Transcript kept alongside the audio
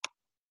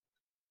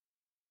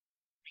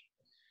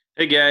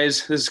Hey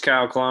guys, this is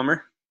Kyle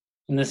Clommer,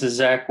 And this is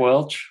Zach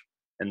Welch,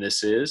 and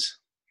this is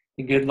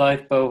the Good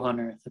Life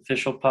Bowhunter, the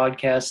official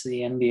podcast of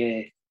the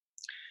NBA.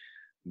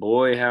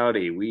 Boy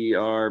Howdy. We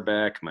are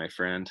back, my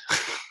friend.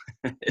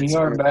 We It's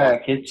are been a while.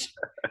 back. It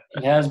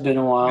has been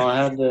a while.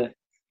 I had to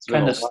It's been a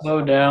kind of while.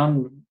 slow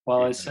down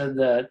while I Yeah, said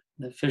that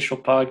the official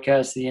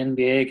podcast of the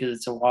NBA because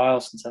it's a while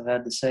since I've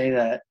had to say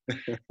that.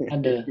 I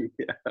had to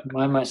yeah,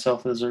 remind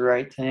myself it was the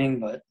right thing,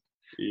 but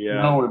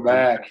yeah, no, we're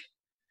back.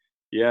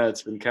 yeah.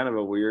 It's been kind of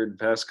a weird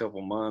past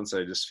couple months.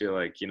 I just feel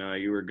like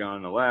you were gone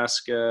in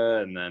Alaska,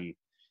 and then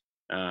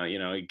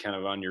you kind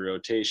of on your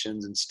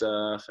rotations and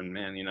stuff. And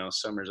man,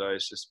 summer's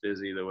always just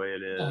busy the way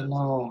it I is.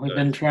 know we've But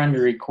been trying to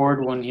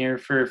record one here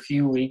for a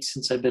few weeks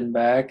since I've been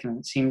back, and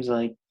it seems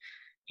like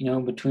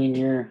between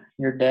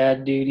your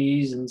dad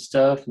duties and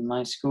stuff and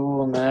my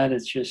school and that,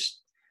 it's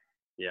just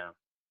yeah,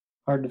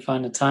 hard to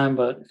find the time,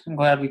 but I'm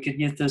glad we could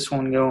get this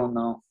one going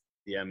though.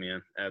 yeah,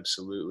 man,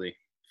 absolutely,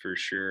 for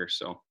sure.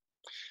 So.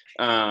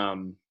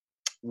 Um,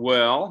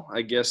 well,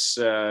 I guess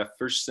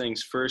first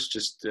things first.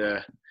 Just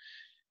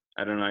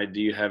I don't know.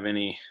 Do you have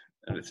any?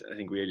 I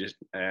think we just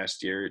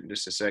asked you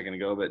just a second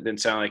ago, but it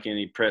didn't sound like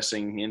any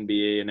pressing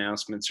NBA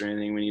announcements or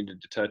anything we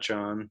needed to touch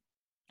on.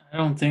 I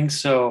don't think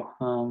so.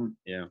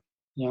 Yeah.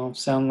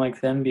 Sound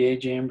like the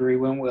NBA Jamboree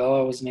went well.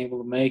 I wasn't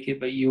able to make it,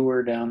 but you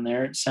were down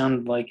there. It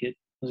sounded like it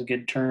was a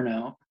good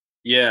turnout.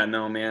 Yeah.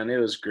 No, man, it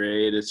was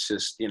great. It's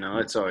just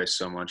it's always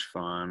so much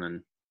fun,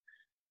 and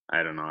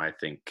I don't know. I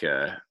think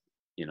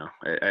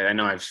I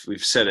know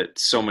we've said it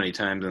so many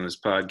times on this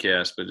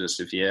podcast, but just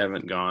if you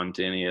haven't gone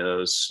to any of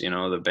those,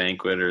 the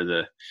banquet or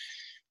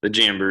the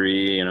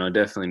jamboree,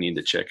 definitely need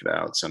to check it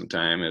out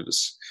sometime. It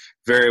was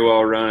very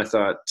well run. I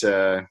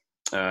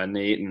thought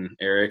Nate and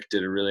Eric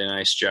did a really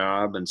nice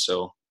job, and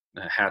so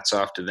hats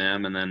off to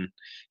them. And then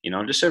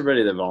just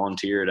everybody that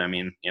volunteered. I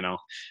mean, it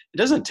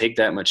doesn't take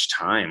that much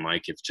time.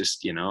 Like if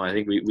just I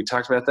think we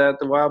talked about that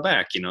a while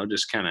back.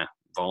 Just kind of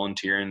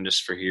volunteering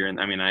just for here. And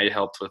I mean, I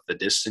helped with the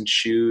distance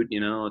shoot.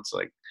 It's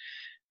like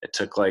it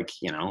took like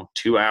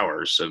 2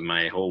 hours of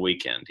my whole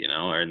weekend,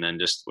 and then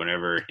just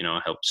whenever I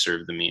helped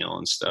serve the meal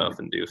and stuff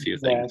and do a few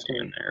things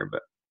here and Exactly. there.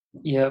 But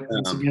Yep,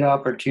 it's a um, good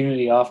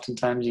opportunity.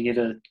 Oftentimes, you get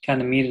to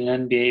kind of meet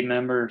an NBA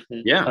member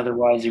that yeah,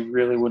 otherwise you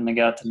really wouldn't have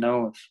got to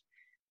know if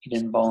you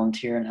didn't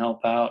volunteer and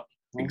help out.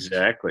 you know?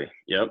 exactly.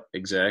 Yep,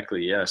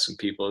 exactly. Yeah, some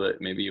people that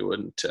maybe you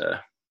wouldn't,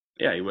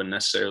 yeah, you wouldn't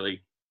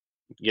necessarily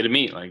get to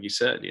meet, like you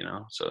said,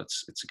 So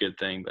it's a good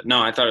thing. But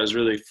no, I thought it was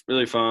really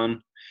really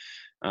fun.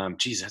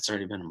 Geez, that's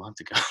already been a month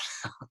ago.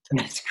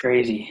 It's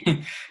crazy.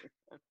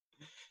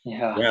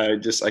 Yeah. Yeah,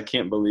 I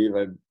can't believe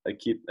I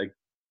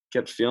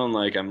kept feeling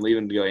like I'm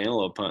leaving to go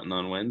antelope hunting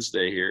on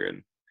Wednesday here,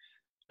 and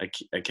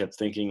I kept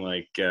thinking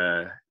like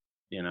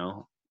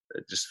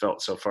it just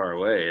felt so far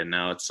away, and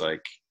now it's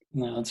like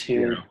No, it's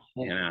here.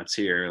 it's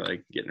here,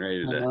 like getting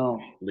ready I to know.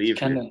 It's leave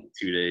here in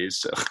 2 days.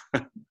 So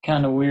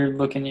kind of weird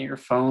looking at your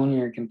phone,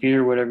 your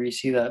computer, whatever. You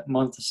see that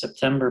month of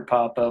September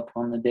pop up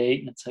on the date,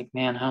 and it's like,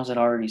 man, how's it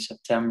already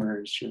September?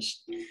 It's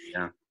just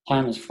yeah,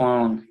 time has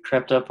flown,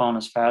 crept up on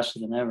us faster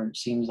than ever. It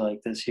seems like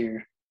this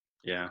year.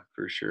 yeah,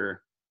 for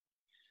sure.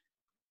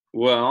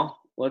 Well,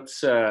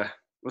 let's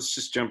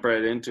just jump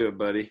right into it,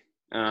 buddy.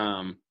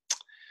 Um,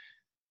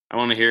 I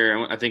want to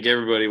hear. I think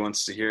everybody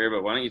wants to hear,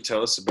 but why don't you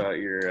tell us about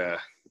your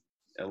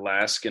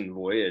Alaskan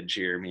voyage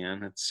here,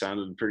 man? It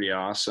sounded pretty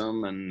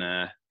awesome,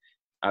 and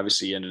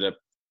obviously you ended up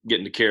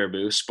getting to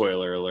caribou.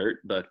 Spoiler alert,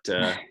 but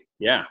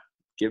yeah,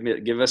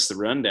 give us the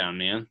rundown,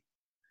 man.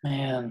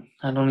 Man,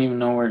 I don't even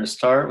know where to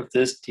start with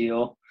this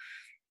deal.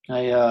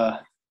 I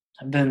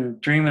I've been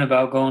dreaming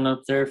about going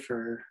up there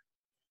for,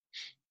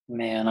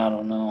 man, I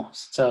don't know,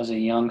 since I was a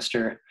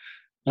youngster.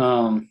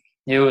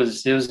 It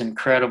was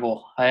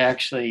incredible. I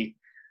actually,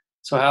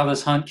 so how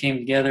this hunt came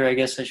together, I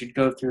guess I should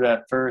go through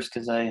that first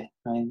because I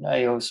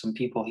owe some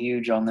people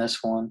huge on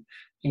this one.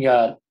 You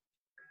got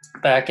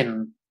back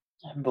in,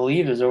 I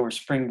believe it was over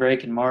spring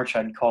break in March.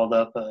 I'd called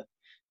up a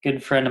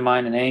good friend of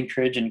mine in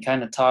Anchorage and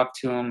kind of talked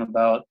to him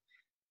about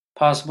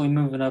possibly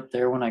moving up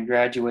there when I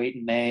graduate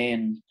in May,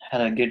 and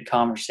had a good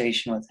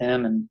conversation with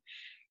him. And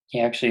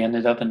he actually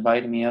ended up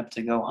inviting me up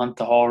to go hunt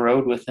the Hall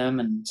Road with him.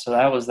 And so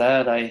that was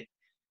that. I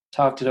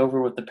talked it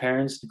over with the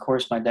parents. Of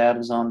course, my dad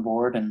was on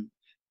board, and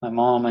my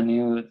mom, I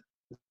knew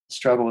the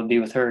struggle would be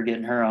with her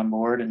getting her on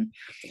board. And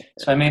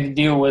so I made a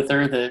deal with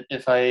her that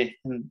if I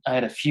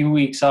had a few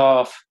weeks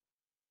off,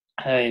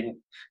 I,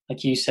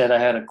 like you said, I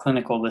had a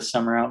clinical this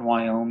summer out in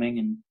Wyoming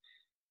and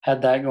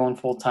had that going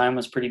full time,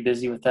 was pretty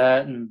busy with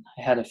that. And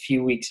I had a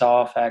few weeks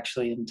off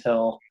actually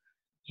until,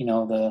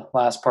 the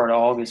last part of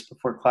August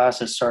before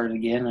classes started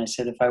again. I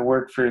said, if I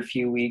work for a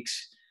few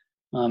weeks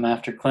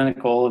after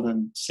clinical,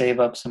 then save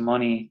up some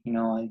money,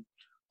 I'll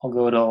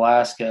go to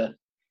Alaska.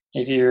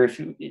 If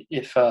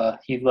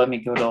he'd let me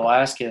go to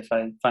Alaska if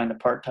I find a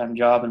part-time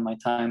job in my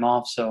time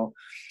off. So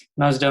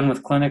when I was done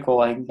with clinical,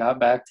 I got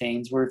back to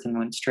Ainsworth and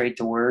went straight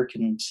to work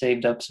and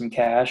saved up some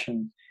cash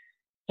and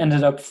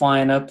ended up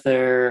flying up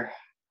there.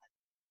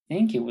 I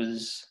think it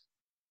was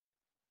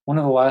one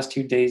of the last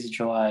 2 days of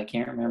July. I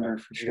can't Oh, remember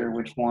for there sure we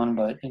which go. one,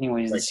 but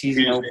anyways, the Like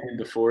season Tuesday opened.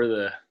 before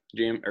the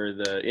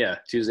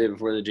Tuesday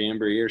before the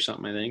Jamboree or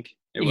something. I think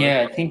it was.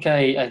 Yeah, I think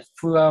I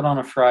flew out on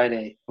a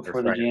Friday Or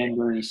before the Friday.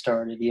 Jamboree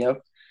started.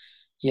 Yep,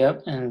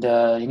 yep. And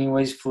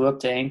anyways, flew up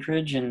to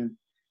Anchorage, and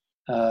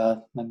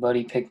my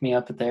buddy picked me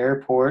up at the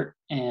airport,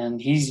 and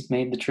he's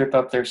made the trip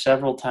up there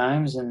several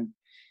times. And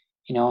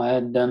I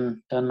had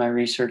done my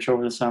research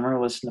over the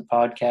summer, listened to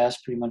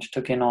podcasts, pretty much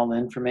took in all the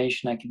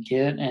information I could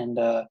get. And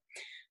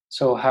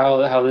so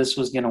how this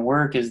was going to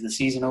work is the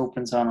season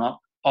opens on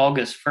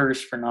August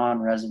 1st for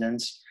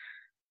non-residents.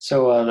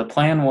 So the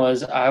plan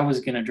was I was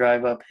going to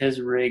drive up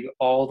his rig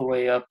all the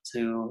way up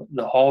to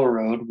the Hall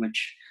Road,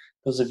 which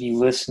those of you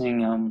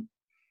listening,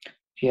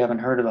 if you haven't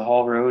heard of the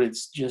Hall Road,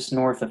 it's just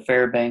north of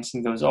Fairbanks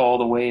and goes all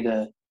the way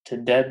to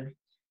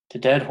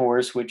Dead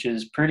Horse, which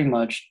is pretty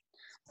much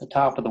the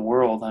top of the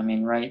world. I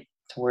mean, right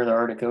to where the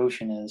Arctic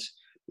Ocean is.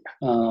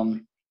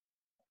 Um,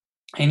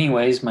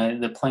 anyways,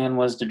 the plan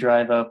was to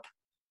drive up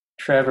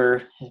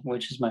Trevor,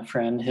 which is my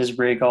friend, his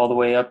rig all the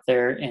way up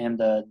there,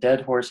 and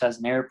Dead Horse has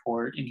an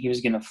airport, and he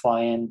was going to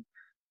fly in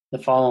the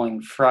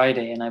following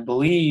Friday. And I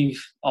believe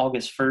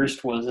August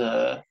 1st was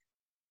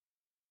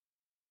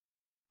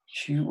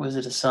was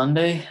it a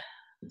Sunday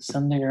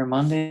or a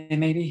Monday,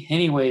 maybe?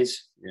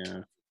 Anyways,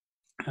 Yeah.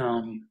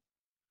 um,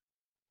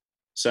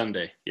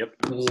 Sunday. Yep.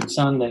 it was a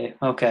Sunday.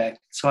 Okay.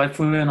 So I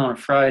flew in on a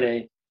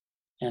Friday,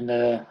 and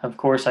of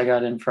course, I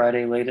got in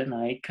Friday late at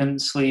night, couldn't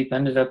sleep,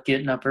 ended up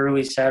getting up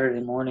early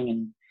Saturday morning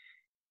and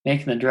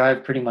making the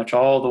drive pretty much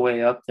all the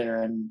way up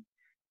there. And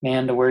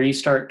man, to where you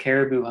start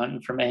caribou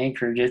hunting from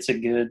Anchorage, it's a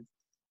good,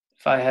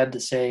 if I had to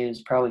say,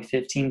 it's probably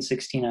 15,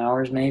 16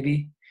 hours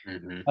maybe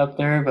Hmm. up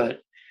there.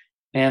 But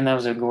man, that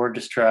was a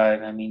gorgeous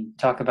drive. I mean,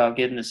 talk about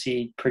getting to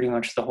see pretty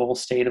much the whole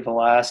state of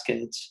Alaska.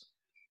 It's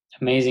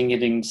amazing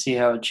getting to see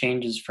how it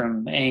changes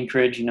from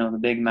Anchorage, the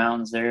big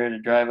mountains there, to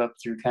drive up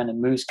through kind of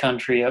moose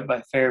country up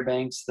by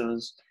Fairbanks,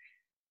 those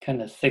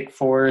kind of thick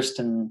forest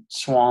and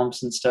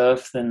swamps and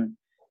stuff. Then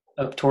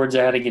up towards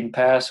Adigan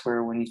Pass,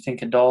 where when you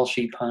think of Dall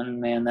sheep hunting,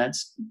 man, that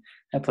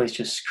place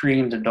just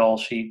screams of Dall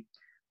sheep.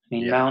 I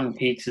mean, Yeah. mountain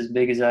peaks as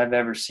big as I've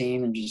ever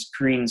seen, and just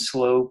green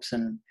slopes.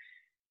 And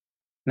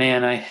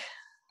man,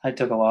 I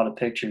took a lot of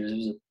pictures. It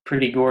was a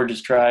pretty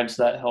gorgeous drive,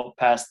 so that helped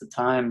pass the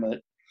time.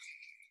 But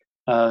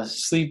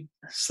sleep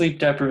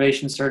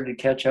deprivation started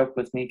to catch up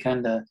with me.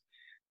 Kind of, I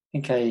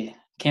think I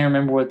can't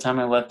remember what time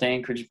I left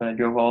Anchorage, but I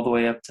drove all the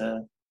way up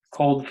to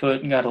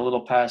Coldfoot and got a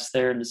little past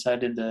there, and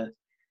decided to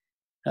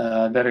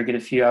I better get a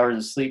few hours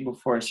of sleep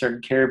before I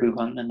started caribou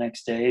hunting the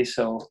next day.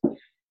 So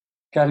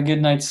got a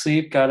good night's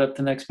sleep, got up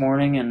the next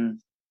morning and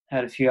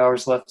had a few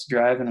hours left to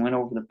drive and went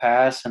over the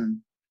pass.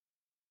 And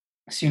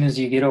as soon as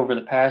you get over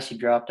the pass, you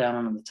drop down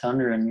onto the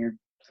tundra and you're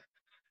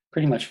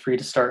pretty much free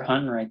to start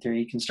hunting right there.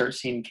 You can start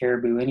seeing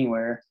caribou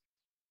anywhere.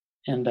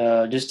 And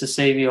just to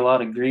save you a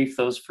lot of grief,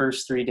 those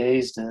first 3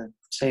 days, to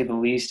say the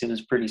least, it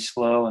was pretty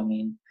slow. I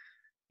mean,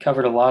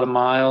 covered a lot of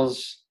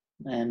miles,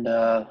 and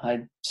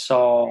I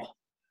saw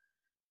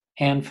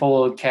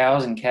handful of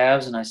cows and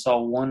calves, and I saw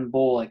one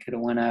bull I could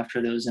have went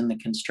after that was in the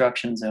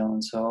construction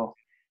zone. So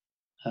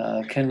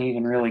couldn't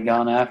even really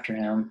gone after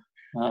him.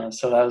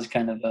 So that was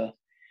kind of a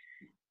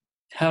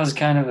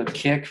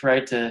kick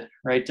right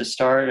to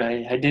start.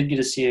 I did get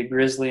to see a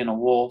grizzly and a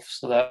wolf,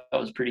 so that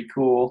was pretty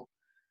cool.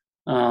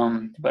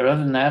 But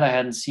other than that, I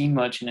hadn't seen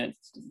much, and it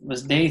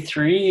was day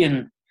 3,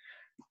 and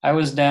I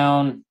was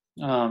down.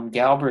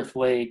 Galbraith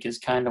Lake is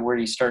kind of where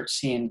you start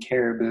seeing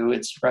caribou.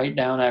 It's right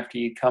down after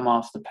you come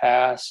off the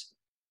pass,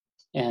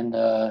 and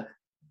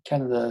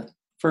kind of the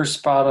first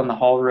spot on the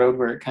Hall Road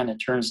where it kind of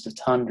turns to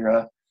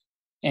tundra.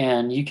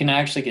 And you can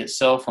actually get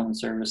cell phone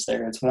service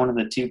there. It's one of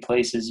the 2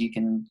 places you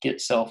can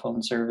get cell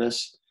phone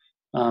service.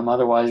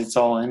 Otherwise, it's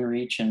all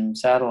inReach and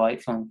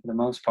satellite phone for the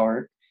most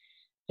part.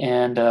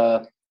 And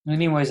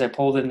anyways, I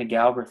pulled into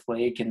Galbraith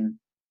Lake and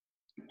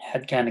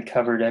had kind of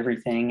covered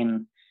everything,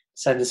 and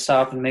decided to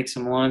stop and make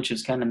some lunch. It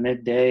was kind of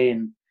midday,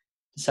 and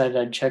decided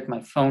I'd check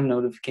my phone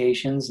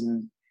notifications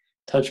and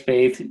touch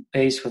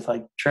base with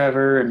like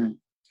Trevor and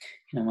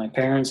my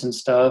parents and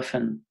stuff.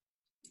 And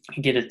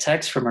I get a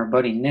text from our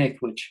buddy Nick,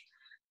 which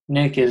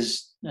Nick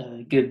is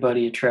a good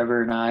buddy of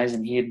Trevor and I's,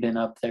 and he had been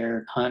up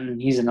there hunting.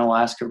 He's an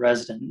Alaska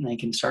resident, and they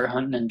can start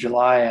hunting in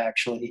July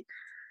actually.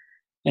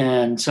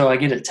 And so I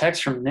get a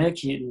text from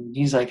Nick, and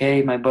he's like,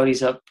 "Hey, my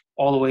buddy's up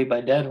all the way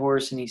by Dead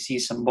Horse, and he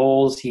sees some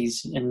bulls.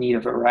 He's in need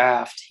of a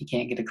raft. He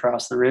can't get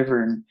across the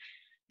river." And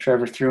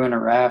Trevor threw in a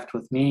raft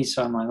with me,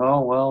 so I'm like,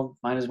 "Oh well,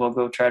 might as well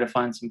go try to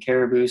find some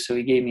caribou." So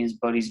he gave me his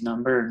buddy's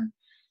number, and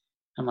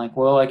I'm like,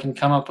 "Well, I can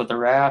come up with a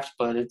raft,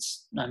 but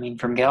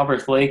from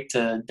Galbraith Lake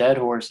to Dead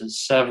Horse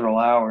is several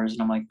hours."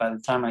 And I'm like, by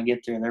the time I get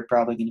there, they're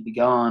probably going to be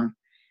gone.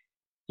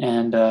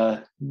 And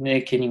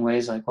Nick,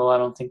 anyways, like, "Well, I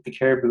don't think the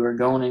caribou are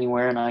going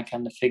anywhere." And I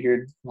kind of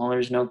figured, well,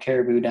 there's no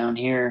caribou down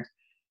here.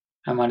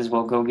 I might as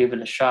well go give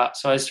it a shot.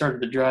 So I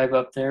started to drive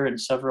up there, and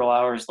several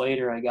hours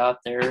later, I got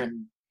there.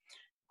 And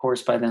of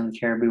course, by then, the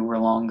caribou were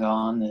long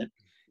gone that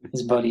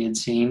his buddy had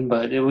seen.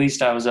 But at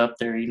least I was up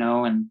there,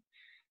 and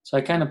So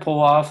I kind of pull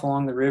off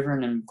along the river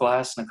and I'm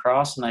glassing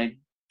across, and I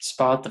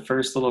spot the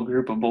first little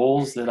group of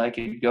bulls that I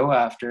could go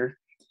after.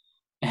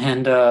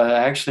 And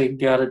I actually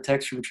got a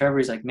text from Trevor.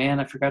 He's like, "Man,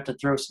 I forgot to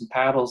throw some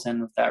paddles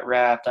in with that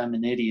raft. I'm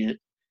an idiot."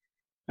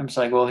 I'm just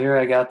like, "Well, here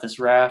I got this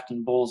raft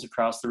and bulls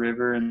across the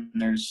river, and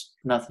there's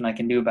nothing I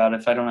can do about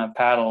it. If I don't have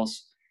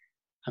paddles,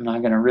 I'm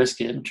not going to risk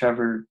it." And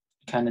Trevor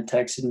kind of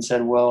texted and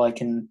said, "Well, I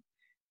can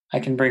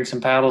bring some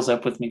paddles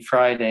up with me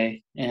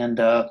Friday." And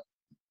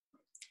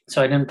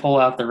so I didn't pull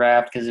out the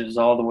raft because it was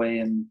all the way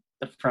in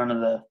the front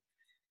of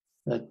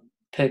the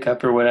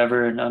pickup or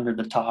whatever and under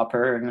the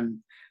topper. And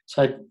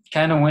so I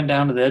kind of went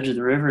down to the edge of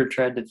the river,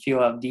 tried to feel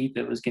how deep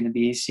it was going to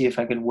be, see if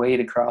I could wade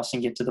across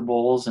and get to the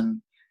bulls.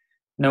 And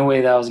no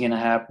way that was going to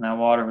happen. That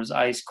water was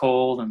ice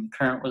cold and the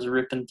current was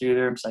ripping through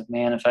there. It's like,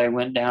 man, if I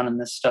went down in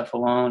this stuff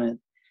alone,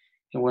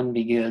 it wouldn't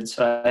be good.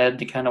 So I had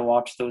to kind of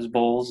watch those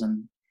bulls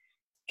and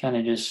kind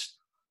of just,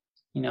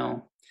 you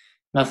know,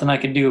 nothing I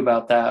could do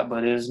about that.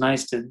 But it was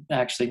nice to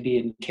actually be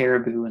in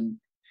caribou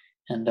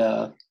and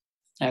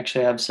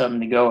actually have something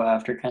to go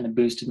after. Kind of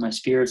boosted my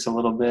spirits a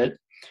little bit.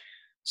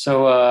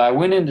 So I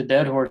went into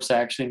Dead Horse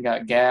actually and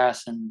got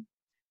gas, and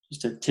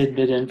just a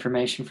tidbit of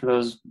information for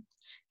those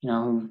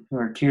who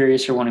are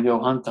curious or want to go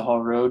hunt the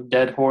whole road.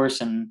 Dead Horse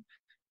and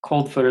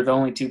Coldfoot are the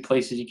only two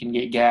places you can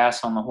get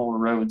gas on the whole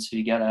road. So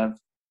you got to have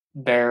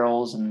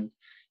barrels and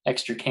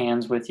extra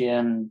cans with you.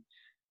 And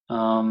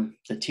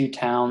the two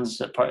towns,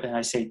 and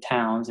I say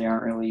towns, they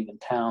aren't really even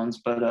towns,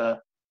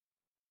 but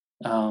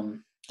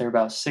they're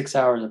about 6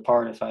 hours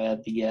apart if I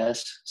had to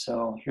guess.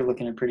 So you're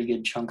looking at a pretty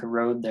good chunk of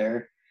road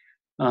there.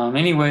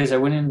 Anyways, I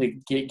went in to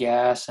get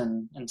gas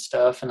and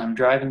stuff, and I'm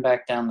driving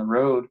back down the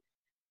road,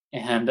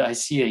 and I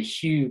see a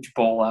huge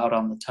bull out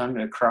on the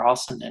tundra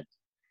crossing it.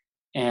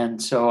 And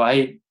so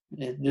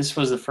this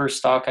was the first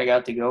stalk I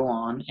got to go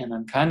on, and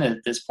I'm kind of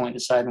at this point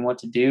deciding what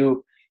to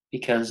do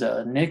because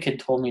Nick had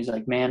told me, he's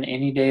like, "Man,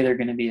 any day they're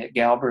going to be at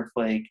Galbraith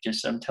Lake.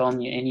 Just, I'm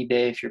telling you, any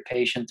day if you're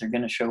patient, they're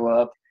going to show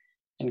up."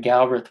 And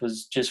Galbraith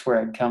was just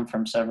where I'd come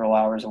from several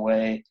hours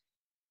away.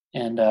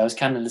 And I was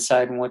kind of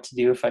deciding what to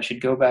do, if I should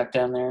go back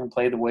down there and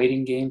play the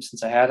waiting game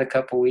since I had a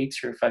couple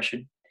weeks, or if I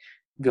should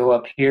go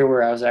up here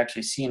where I was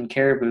actually seeing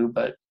caribou.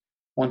 But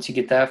once you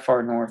get that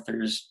far north,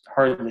 there's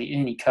hardly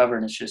any cover,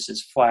 and it's just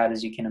as flat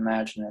as you can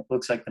imagine. It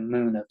looks like the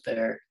moon up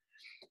there.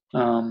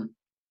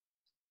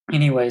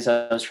 Anyways,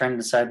 I was trying to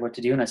decide what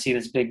to do, and I see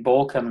this big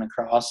bull coming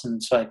across,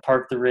 and so I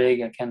parked the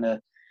rig. I kind of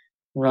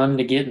run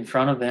to get in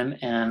front of him,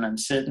 and I'm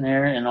sitting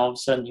there, and all of a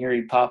sudden here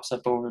he pops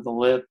up over the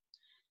lip,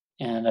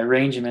 and I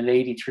range him at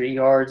 83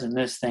 yards, and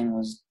this thing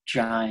was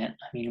giant.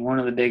 I mean, one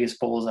of the biggest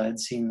bulls I had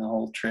seen the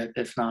whole trip,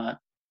 if not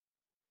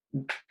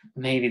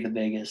maybe the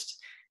biggest.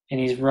 And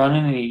he's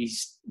running,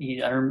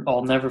 and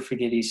I'll never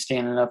forget, he's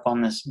standing up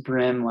on this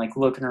brim, like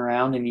looking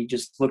around, and he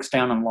just looks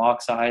down and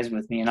locks eyes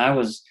with me. And I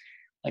was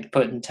like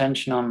putting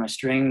tension on my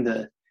string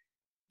to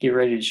get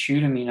ready to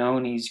shoot him,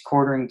 and he's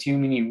quartering to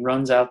me, and he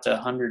runs out to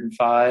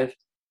 105.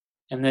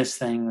 And this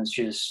thing was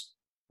just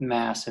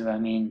massive. I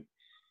mean,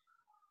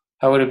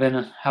 I would have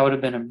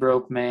been a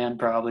broke man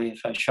probably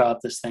if I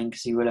shot this thing,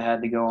 because he would have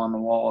had to go on the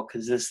wall,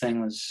 because this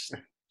thing was,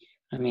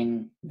 I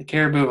mean, the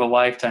caribou of a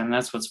lifetime.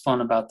 That's what's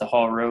fun about the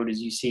Hall Road,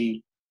 is you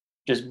see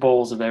just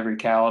bulls of every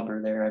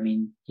caliber there. I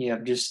mean, you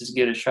have just as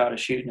good a shot of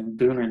shooting a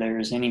booner there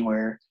as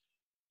anywhere.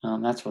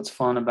 That's what's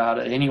fun about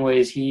it.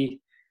 Anyways, he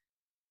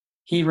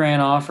ran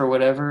off or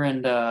whatever,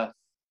 and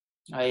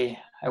I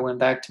went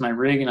back to my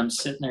rig, and I'm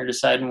sitting there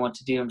deciding what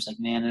to do. I'm just like,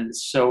 man, it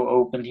is so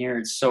open here.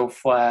 It's so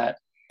flat.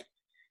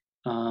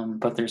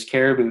 But there's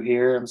caribou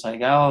here. I was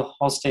like,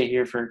 I'll stay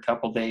here for a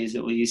couple days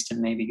at least,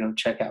 and maybe go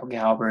check out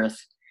Galbraith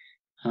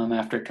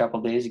after a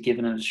couple days of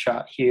giving it a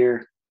shot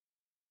here.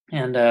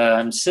 And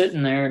I'm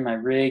sitting there in my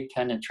rig,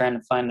 kind of trying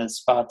to find a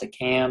spot to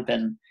camp.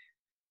 And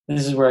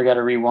this is where I got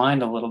to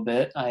rewind a little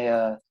bit.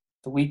 The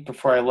week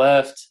before I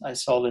left, I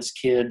saw this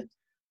kid.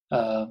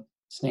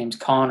 His name's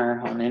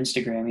Connor on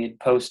Instagram. He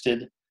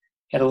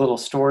had a little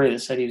story that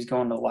said he was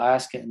going to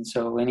Alaska. And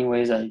so,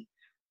 anyways,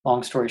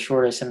 long story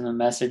short, I sent him a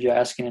message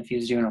asking if he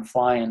was doing a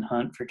fly-in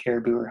hunt for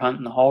caribou or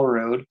hunting the Hall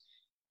Road.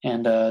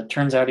 And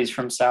turns out he's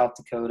from South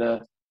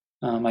Dakota.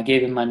 I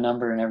gave him my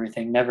number and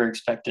everything, never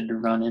expected to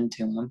run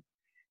into him.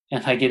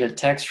 And I get a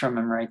text from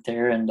him right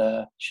there, and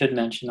should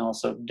mention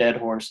also Dead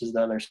Horse is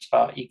the other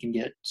spot you can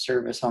get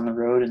service on the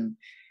road. And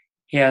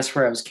he asked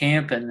where I was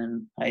camping,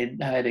 and I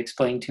had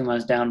explained to him I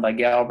was down by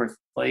Galbraith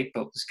Lake,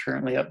 but was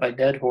currently up by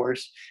Dead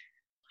Horse.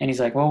 And he's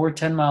like, "Well, we're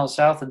 10 miles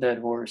south of Dead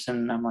Horse."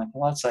 And I'm like,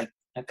 "Well, that's like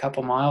a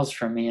couple miles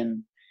from me."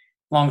 And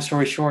long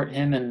story short,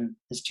 him and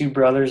his two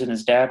brothers and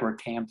his dad were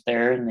camped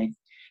there, and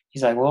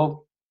he's like,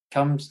 "Well,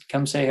 come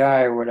say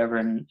hi," or whatever.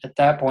 And at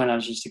that point, I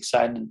was just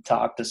excited to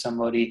talk to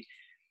somebody.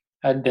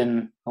 I'd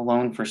been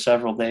alone for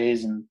several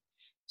days, and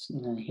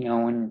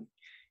when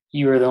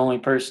you are the only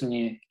person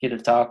you get to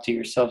talk to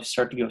yourself, you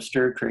start to go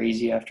stir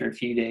crazy after a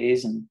few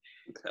days. And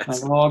I'm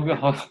like,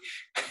 well,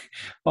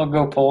 I'll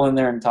go pull in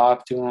there and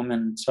talk to him.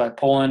 And so I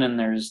pull in, and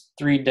there's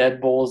 3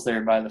 dead bulls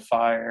there by the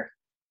fire.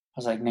 I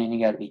was like, man,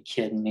 you got to be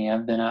kidding me.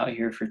 I've been out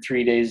here for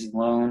 3 days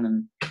alone,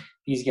 and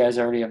these guys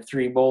already have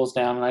 3 bulls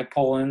down, and I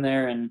pull in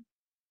there, and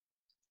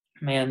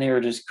man, they were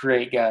just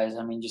great guys.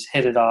 I mean, just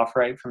hit it off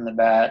right from the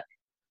bat.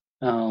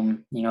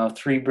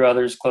 3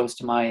 brothers close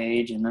to my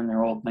age, and then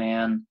their old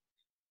man,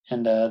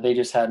 and they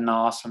just had an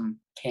awesome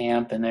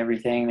camp and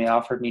everything. They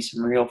offered me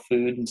some real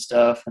food and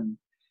stuff, and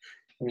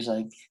it was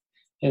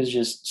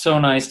just so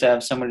nice to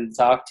have somebody to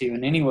talk to.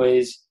 And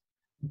anyways,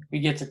 we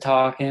get to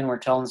talking, we're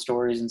telling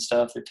stories and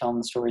stuff. They're telling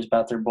the stories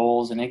about their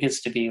bulls, and it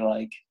gets to be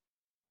like,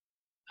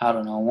 I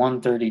don't know,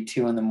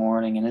 1:32 in the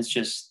morning, and it's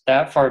just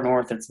that far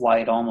north. It's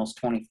light almost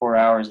 24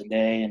 hours a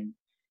day, and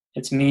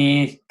it's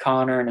me,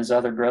 Connor, and his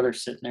other brother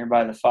sitting there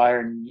by the fire,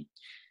 and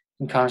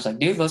Connor's like,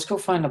 "Dude, let's go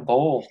find a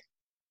bull."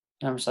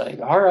 And I'm just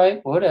like, "All right,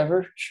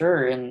 whatever,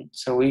 sure." And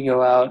so we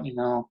go out,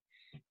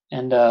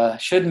 and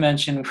should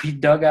mention we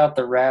dug out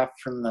the raft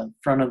from the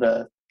front of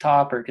the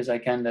topper because I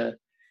kind of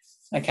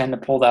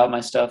pulled out my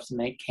stuff to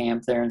make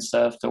camp there and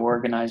stuff to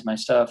organize my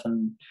stuff,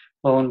 and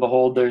lo and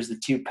behold, there's the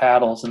 2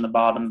 paddles in the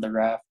bottom of the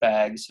raft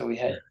bag. So we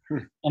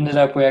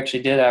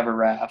actually did have a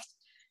raft.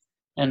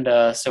 And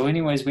so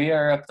anyways, we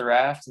are up the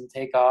raft and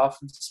take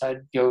off and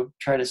decided to go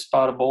try to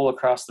spot a bull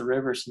across the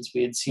river since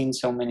we had seen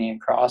so many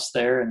across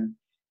there, and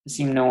it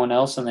seemed no one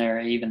else in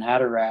there even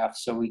had a raft.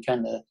 So we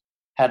kind of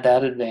had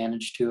that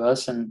advantage to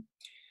us. And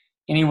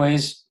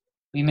anyways,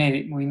 we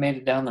made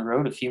it down the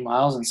road a few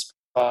miles and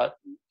spot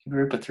a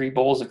group of 3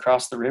 bulls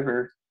across the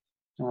river.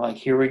 And we're like,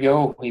 here we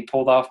go. We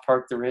pulled off,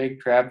 parked the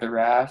rig, grabbed the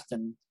raft,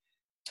 and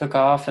took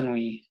off, and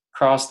we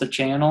crossed the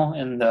channel.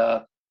 And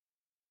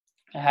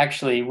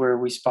actually, where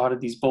we spotted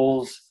these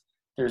bulls,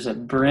 there's a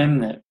brim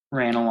that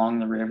ran along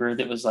the river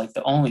that was like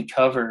the only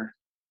cover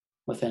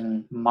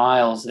within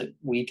miles that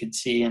we could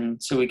see.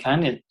 And so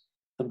the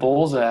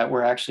bulls that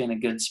were actually in a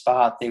good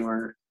spot. They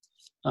were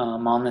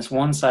on this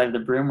one side of the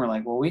brim. We're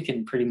like, well, we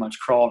can pretty much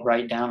crawl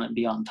right down and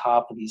be on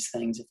top of these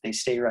things if they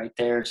stay right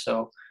there.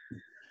 So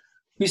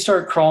we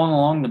start crawling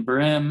along the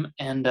brim,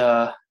 and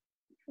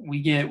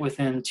we get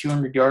within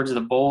 200 yards of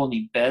the bull, and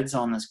he beds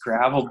on this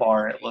gravel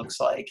bar, it looks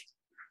like.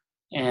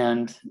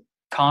 And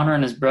Connor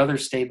and his brother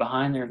stay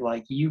behind there,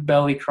 like, you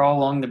belly crawl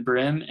along the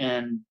brim.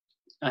 And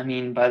I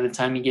mean, by the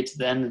time you get to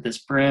the end of this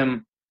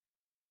brim,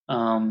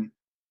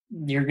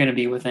 you're going to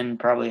be within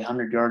probably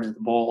 100 yards of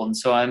the bull. And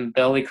so I'm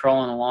belly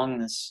crawling along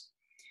this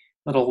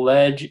little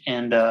ledge,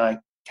 and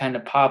kind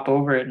of pop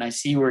over it, and I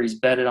see where he's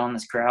bedded on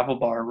this gravel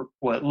bar,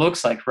 what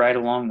looks like right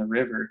along the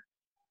river.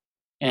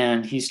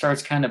 And he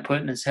starts kind of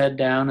putting his head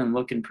down and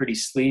looking pretty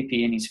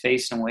sleepy, and he's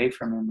facing away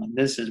from him. Like,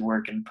 this is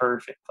working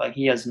perfect. Like,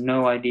 he has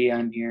no idea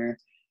I'm here.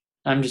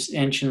 I'm just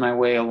inching my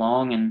way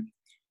along, and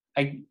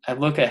I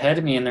look ahead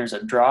of me, and there's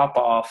a drop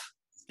off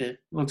that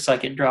looks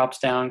like it drops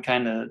down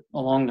kind of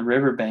along the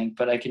riverbank,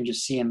 but I can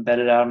just see him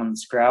bedded out on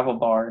this gravel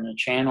bar in a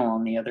channel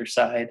on the other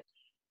side.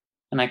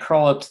 And I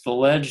crawl up to the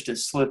ledge to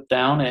slip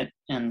down it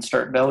and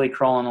start belly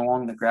crawling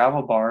along the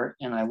gravel bar,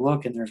 and I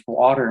look, and there's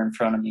water in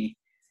front of me.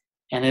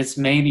 And it's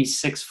maybe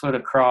 6 foot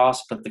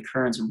across, but the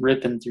current's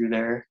ripping through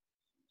there.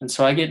 And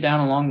so I get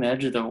down along the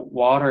edge of the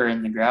water,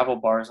 and the gravel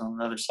bar's on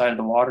the other side of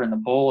the water, and the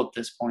bull at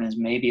this point is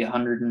maybe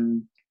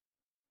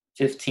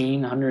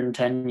 115,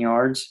 110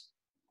 yards.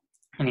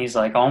 And he's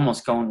like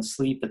almost going to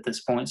sleep at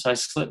this point. So I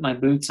slip my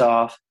boots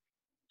off,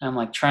 and I'm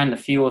like trying to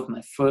feel with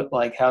my foot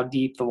like how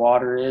deep the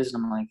water is.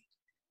 And I'm like,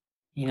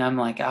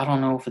 I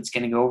don't know if it's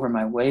going to go over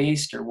my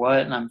waist or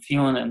what. And I'm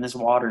feeling it, and this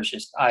water is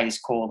just ice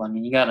cold. I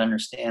mean, you got to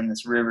understand,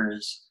 this river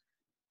is,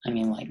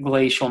 like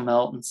glacial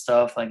melt and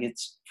stuff. Like,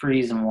 it's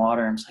freezing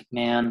water. I'm just like,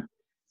 man,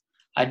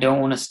 I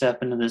don't want to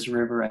step into this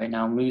river right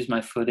now and lose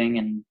my footing.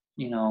 And,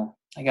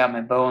 I got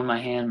my bow in my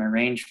hand, my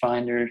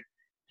rangefinder.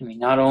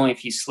 Not only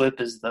if you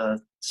slip is the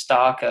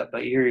stock up,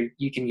 but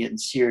you can get in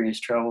serious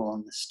trouble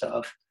on this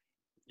stuff.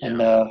 Yeah. And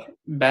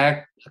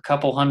back a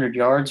couple 100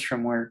 yards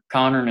from where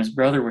Connor and his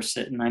brother were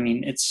sitting,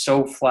 it's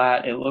so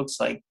flat, it looks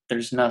like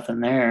there's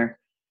nothing there.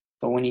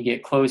 But when you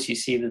get close, you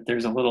see that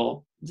there's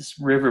this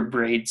river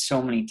braids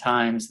so many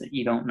times that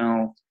you don't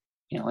know,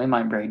 it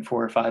might braid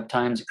 4 or 5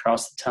 times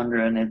across the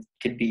tundra, and it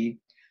could be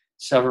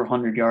several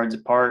 100 yards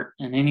apart.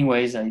 And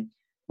anyways, I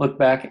look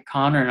back at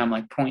Connor, and I'm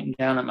like pointing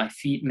down at my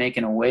feet,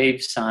 making a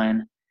wave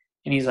sign.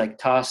 And he's like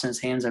tossing his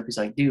hands up. He's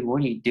like, dude,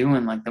 what are you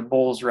doing? Like, the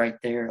bull's right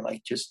there.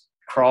 Like, just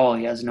crawl.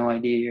 He has no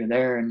idea you're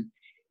there. And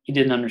he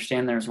didn't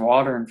understand there's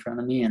water in front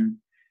of me. And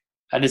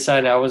I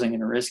decided I wasn't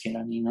going to risk it.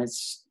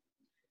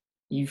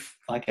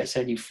 Like I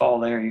said, you fall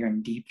there, you're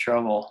in deep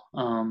trouble.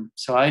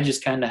 So I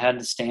just kind of had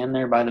to stand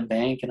there by the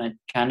bank, and I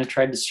kind of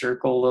tried to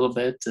circle a little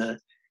bit to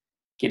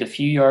get a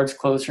few yards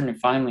closer, and he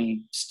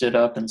finally stood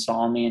up and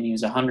saw me, and he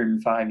was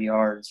 105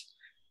 yards.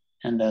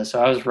 And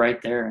so I was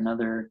right there,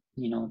 another,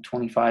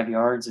 25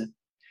 yards that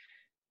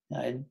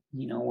I,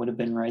 would have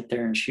been right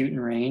there in shooting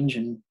range.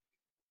 And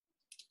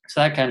so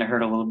that kind of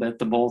hurt a little bit.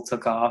 The bull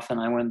took off, and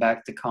I went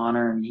back to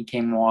Connor, and he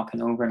came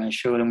walking over, and I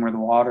showed him where the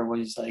water was.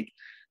 He's like,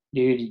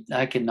 dude,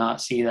 I could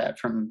not see that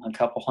from a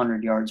couple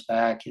 100 yards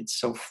back. It's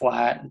so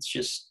flat. It's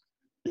just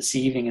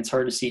deceiving. It's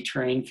hard to see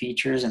terrain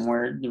features and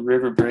where the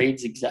river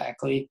braids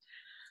exactly.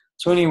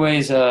 So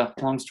anyways,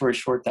 long story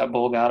short, that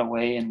bull got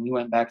away and we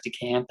went back to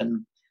camp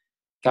and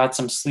got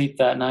some sleep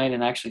that night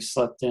and actually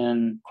slept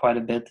in quite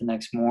a bit the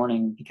next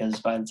morning because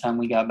by the time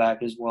we got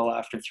back it was well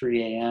after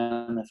 3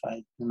 a.m. if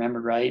I remember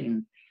right.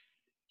 And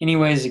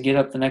anyways, to get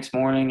up the next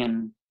morning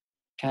and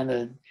kind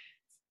of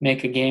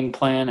make a game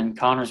plan, and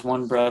Connor's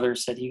one brother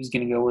said he was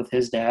going to go with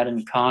his dad,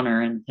 and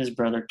Connor and his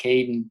brother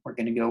Caden were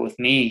going to go with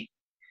me.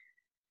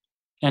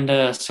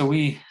 And so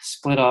we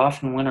split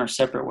off and went our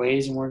separate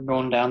ways, and we're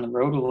going down the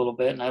road a little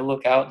bit, and I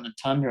look out in the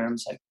tundra and I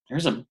was like,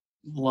 there's a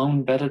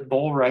lone bedded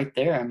bull right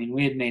there. I mean,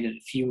 we had made it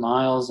a few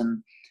miles,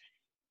 and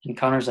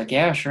Connor's like,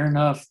 yeah, sure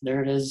enough,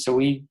 there it is. So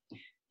we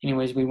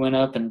went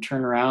up and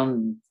turned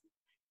around,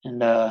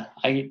 and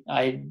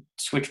I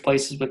switched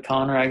places with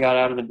Connor. I got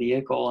out of the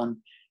vehicle, and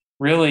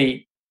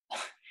really,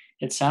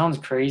 it sounds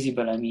crazy,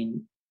 but I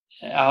mean,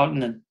 out in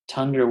the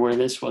tundra where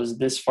this was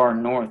this far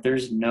north,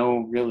 there's no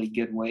really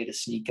good way to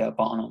sneak up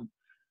on them.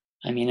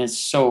 I mean, it's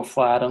so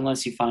flat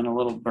unless you find a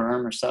little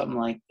berm or something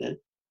like that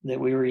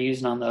we were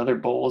using on the other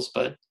bulls.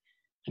 But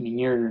I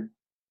mean,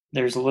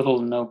 there's little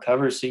to no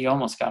cover, so you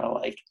almost gotta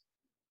like,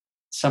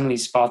 some of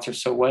these spots are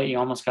so wet, you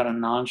almost gotta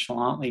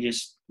nonchalantly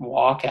just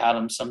walk at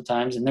them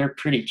sometimes, and they're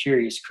pretty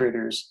curious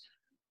critters.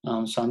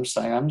 So I'm just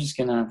like, I'm just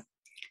gonna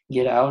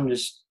get out and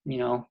just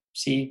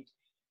see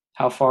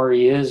how far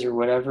he is or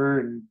whatever,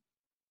 and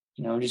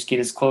just get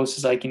as close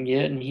as I can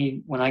get.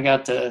 And when I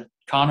got to,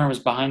 Connor was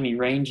behind me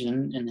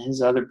ranging, and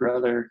his other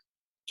brother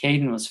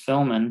Caden was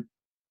filming,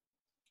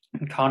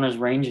 and Connor's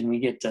ranging. We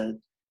get to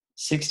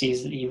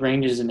 60s, he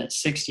ranges him at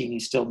 60 and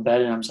he's still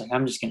bedded. I'm just like,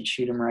 I'm just going to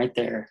shoot him right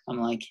there. I'm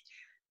like,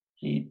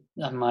 I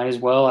might as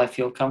well. I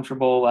feel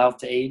comfortable out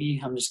to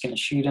 80. I'm just going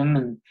to shoot him.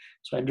 And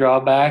so I draw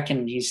back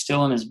and he's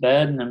still in his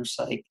bed, and I'm just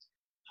like,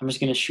 I'm just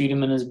going to shoot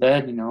him in his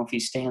bed. If he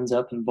stands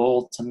up and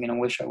bolts, I'm going to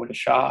wish I would have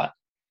shot.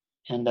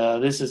 And I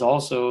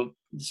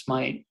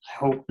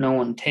hope no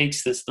one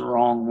takes this the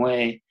wrong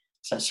way,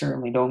 because I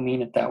certainly don't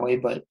mean it that way,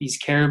 but these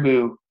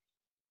caribou,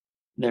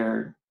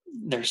 they're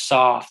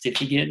soft.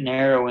 If you get an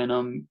arrow in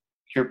them,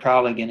 you're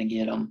probably going to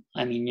get them.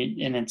 I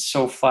mean, and it's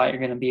so flat, you're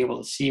going to be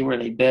able to see where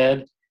they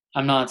bed.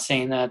 I'm not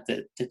saying that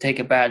to take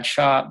a bad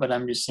shot, but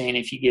I'm just saying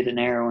if you get an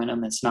arrow in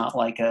them, it's not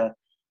like a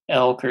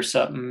elk or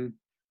something.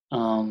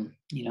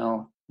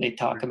 They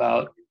talk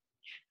about,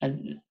 I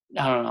don't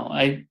know.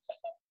 I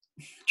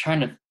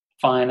trying to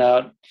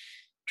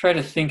try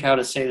to think how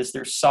to say this.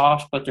 They're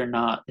soft, but they're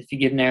not. If you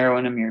get an arrow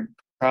in them, you're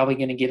probably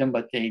going to get them,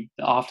 but they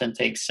often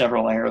take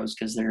several arrows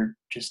because they're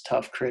just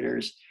tough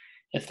critters.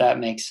 If that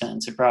makes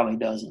sense, it probably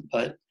doesn't.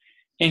 But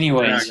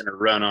anyways, they're not going to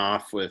run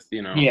off with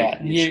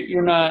Yeah,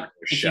 you're not.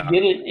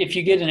 If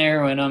you get an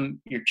arrow in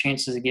them, your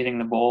chances of getting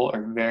the bull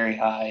are very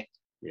high.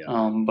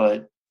 Yeah.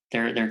 But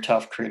they're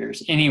tough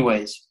critters.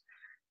 Anyways,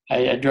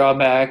 I draw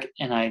back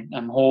and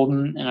I'm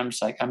holding, and I'm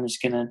just like, I'm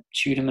just going to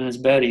shoot him in his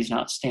bed. He's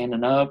not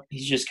standing up.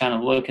 He's just kind of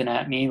looking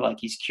at me like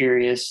he's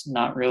curious,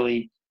 not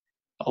really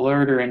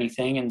alert or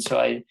anything. And so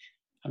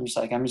I'm just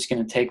like, I'm just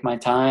going to take my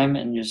time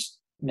and just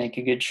make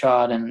a good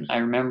shot. And I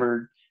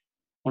remember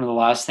one of the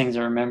last things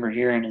I remember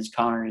hearing is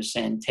Connor just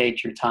saying,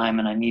 take your time.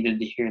 And I needed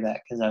to hear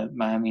that because I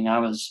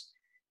was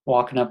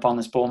walking up on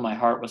this bull. My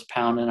heart was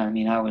pounding.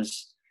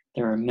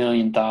 There were a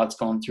million thoughts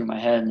going through my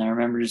head. And I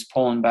remember just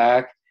pulling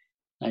back.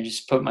 I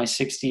just put my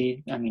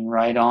 60,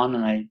 right on,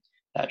 and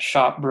that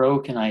shot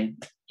broke, and I,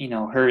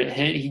 heard it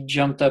hit. He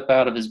jumped up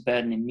out of his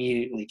bed, and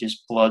immediately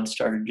just blood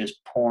started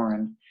just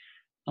pouring.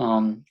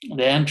 The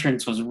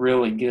entrance was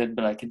really good,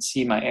 but I could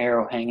see my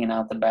arrow hanging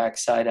out the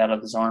backside out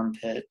of his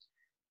armpit,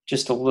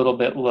 just a little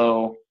bit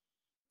low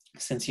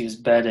since he was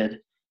bedded.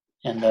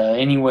 And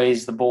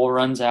anyways, the bull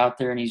runs out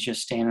there, and he's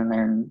just standing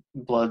there, and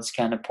blood's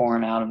kind of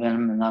pouring out of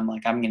him, and I'm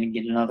like, I'm going to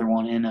get another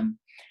one in him.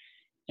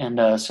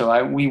 And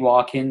so we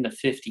walk into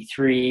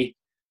 53.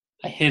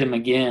 I hit him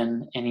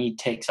again, and he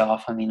takes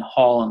off.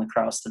 Hauling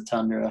across the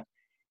tundra. And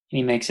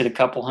he makes it a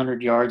couple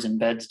hundred yards and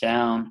beds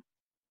down.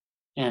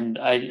 And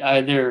I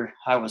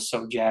was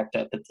so jacked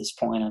up at this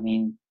point.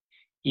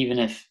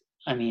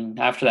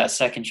 After that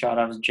second shot,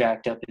 I was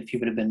jacked up. If he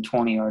would have been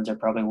 20 yards, I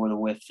probably would have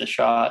whiffed the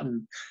shot.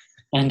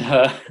 And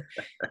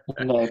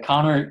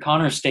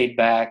Connor stayed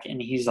back,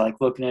 and he's like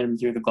looking at him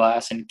through the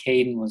glass. And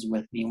Caden was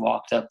with me,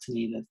 walked up to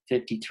me to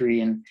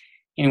 53, and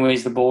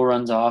anyways, the bull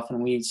runs off,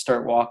 and we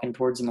start walking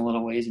towards him a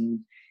little ways, and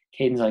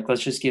Caden's like,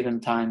 let's just give him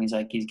time. He's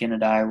like, he's going to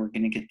die. We're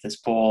going to get this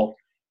bull.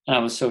 And I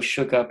was so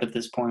shook up at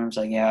this point. I was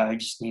like, yeah, I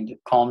just need to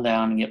calm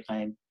down and get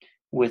my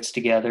wits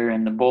together.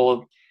 And the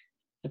bull,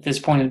 at this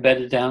point, had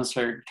bedded down,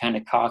 started kind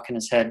of cocking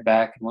his head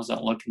back and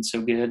wasn't looking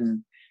so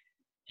good.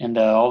 And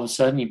all of a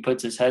sudden, he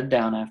puts his head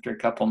down after a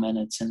couple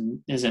minutes and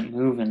isn't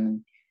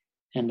moving.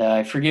 And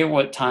I forget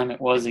what time it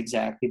was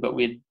exactly, but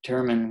we had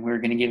determined we were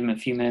going to give him a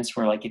few minutes.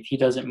 We're like, if he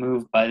doesn't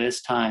move by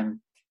this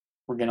time,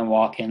 we're going to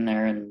walk in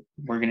there and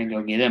we're going to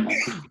go get him. I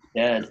think he's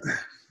dead.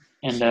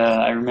 And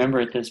I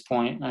remember at this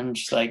point, I'm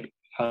just like,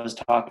 I was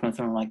talking with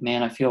him. I'm like,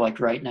 man, I feel like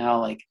right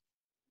now, like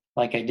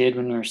I did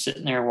when we were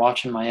sitting there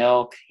watching my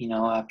elk,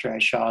 after I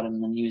shot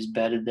him, and he was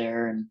bedded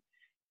there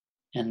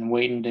and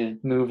waiting to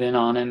move in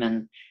on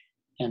him.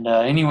 And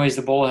anyways,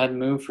 the bull hadn't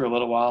moved for a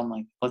little while. I'm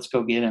like, let's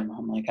go get him.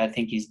 I'm like, I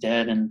think he's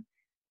dead. And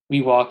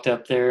we walked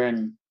up there,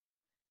 and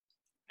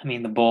I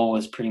mean, the bull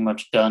was pretty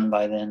much done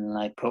by then. And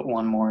I put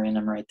one more in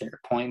him right there,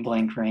 point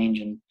blank range,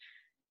 and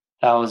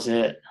that was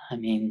it. I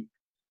mean,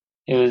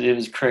 it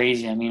was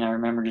crazy. I mean, I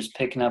remember just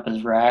picking up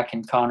his rack,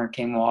 and Connor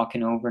came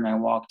walking over, and I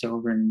walked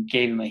over and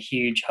gave him a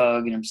huge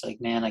hug. And I'm just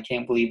like, man, I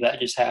can't believe that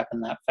just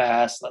happened that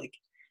fast. Like,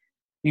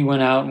 we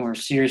went out and we're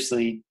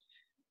seriously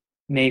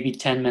maybe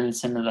 10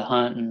 minutes into the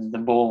hunt, and the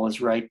bull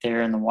was right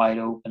there in the wide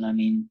open. I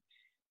mean,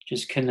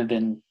 just couldn't have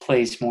been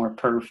placed more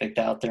perfect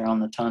out there on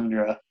the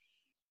tundra.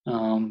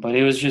 But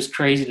it was just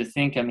crazy to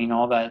think. I mean,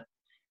 all that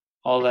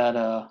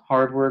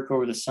hard work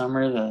over the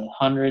summer, the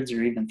hundreds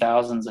or even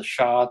thousands of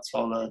shots,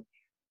 all the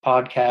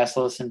podcasts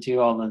listened to,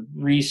 all the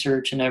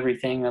research and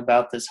everything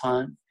about this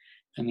hunt.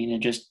 I mean, it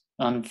just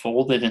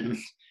unfolded in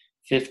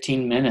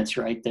 15 minutes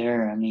right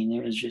there. I mean,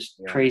 it was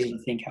just crazy to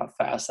think how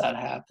fast that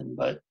happened.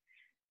 But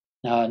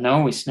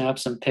no, we snapped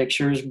some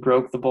pictures,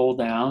 broke the bull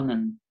down,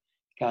 and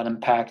got him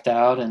packed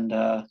out and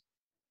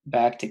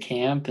back to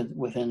camp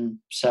within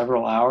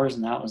several hours,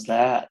 and that was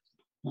that.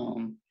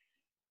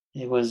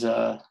 It was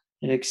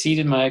it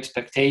exceeded my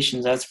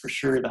expectations, that's for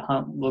sure. The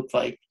hunt looked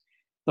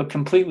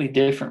completely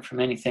different from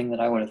anything that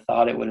I would have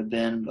thought it would have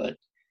been, but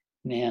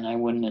man, I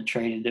wouldn't have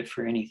traded it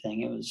for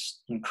anything. It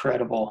was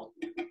incredible.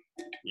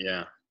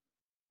 Yeah.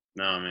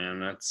 No, man,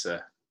 that's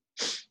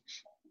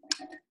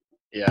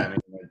yeah, I mean,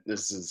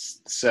 this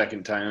is the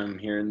second time I'm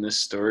hearing this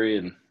story,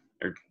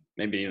 or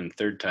maybe even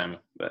third time,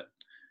 but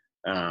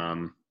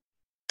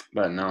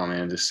no,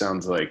 man, it just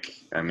sounds like,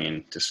 I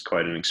mean, just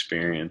quite an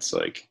experience.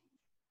 Like,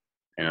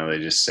 you know, they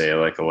just say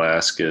like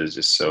Alaska is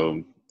just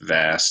so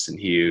vast and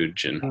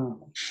huge,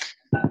 and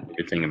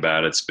everything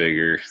about it's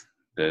bigger.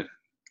 The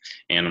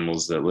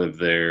animals that live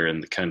there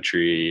and the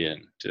country,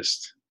 and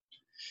just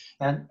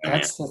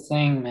that's the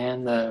thing,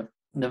 man. The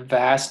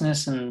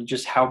vastness and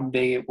just how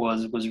big it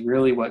was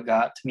really what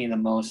got to me the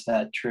most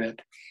that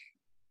trip.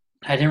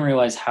 I didn't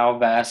realize how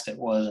vast it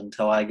was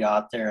until I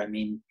got there. I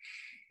mean,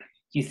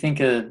 you think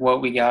of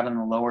what we got in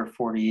the lower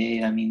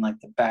 48, I mean, like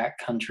the back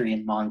country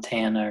in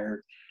Montana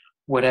or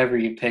whatever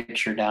you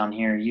picture down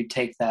here, you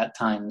take that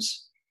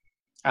times,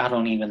 I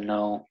don't even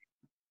know.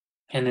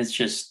 And it's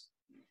just,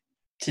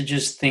 to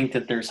just think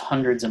that there's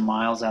hundreds of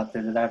miles out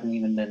there that haven't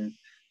even been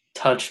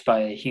touched by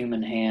a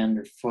human hand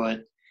or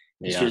foot.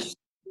 It's just,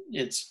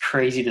 it's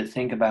crazy to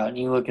think about. And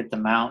you look at the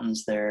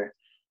mountains there,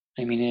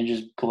 I mean, it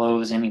just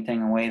blows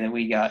anything away that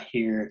we got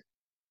here.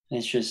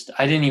 It's just,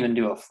 I didn't even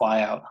do a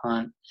fly out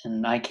hunt,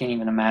 and I can't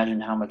even imagine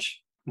how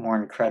much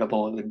more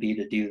incredible it would be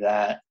to do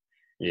that.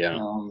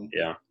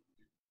 yeah.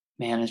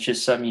 Man, it's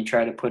just something you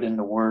try to put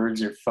into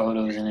words or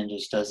photos, and it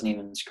just doesn't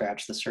even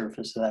scratch the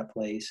surface of that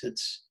place.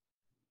 It's,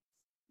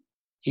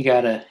 you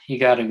gotta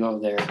go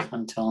there.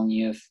 I'm telling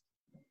you, if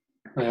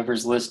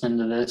whoever's listening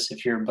to this,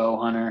 if you're a bow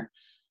hunter,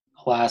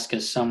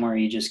 Alaska's somewhere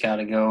you just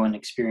gotta go and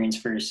experience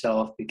for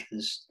yourself,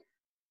 because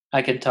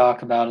I could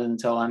talk about it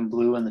until I'm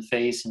blue in the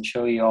face and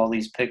show you all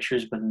these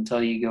pictures, but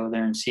until you go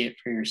there and see it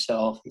for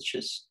yourself, it's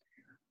just,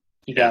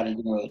 you got to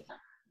do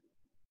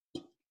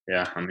it.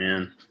 Yeah, I'm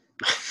in.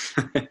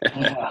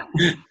 Yeah.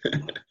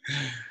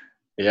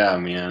 Yeah,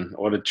 man,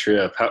 what a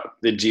trip. How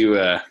did you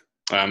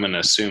I'm going to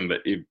assume,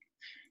 but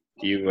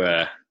you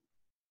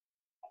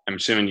I'm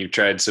assuming you've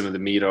tried some of the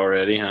meat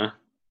already, huh?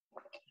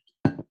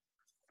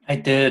 I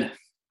did.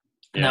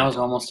 And that was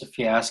almost a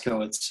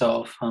fiasco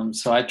itself.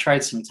 So I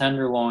tried some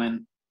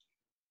tenderloin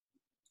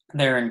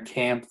there in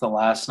camp the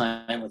last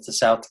night with the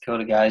South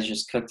Dakota guys.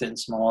 Just cooked it in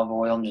some olive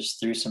oil and just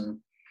threw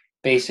some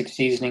basic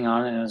seasoning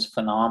on it, and it was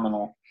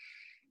phenomenal.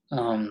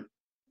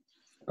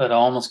 But I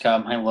almost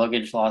got my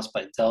luggage lost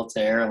by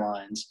Delta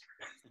Airlines.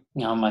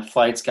 You know, my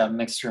flights got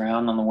mixed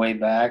around on the way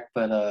back,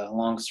 but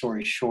long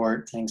story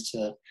short, thanks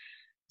to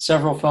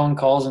several phone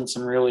calls and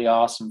some really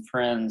awesome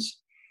friends,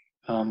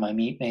 my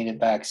meat made it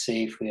back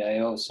safely. I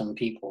owe some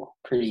people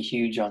pretty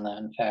huge on that.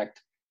 In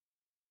fact,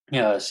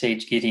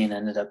 Sage Gideon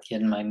ended up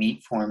getting my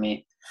meat for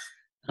me.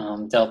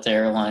 Delta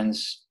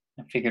Airlines,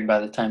 I figured by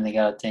the time they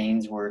got it to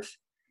Ainsworth,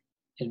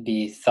 it'd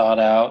be thawed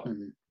out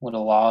and would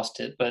have lost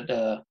it. But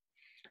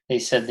they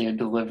said they would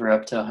deliver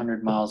up to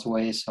 100 miles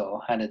away, so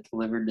I had it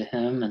delivered to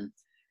him and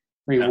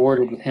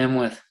rewarded him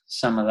with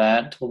some of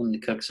that. Told him to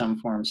cook some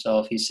for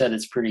himself. He said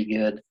it's pretty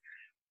good.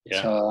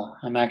 Yeah. So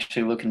I'm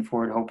actually looking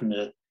forward, hoping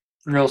to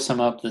grill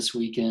some up this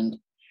weekend.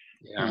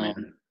 Yeah,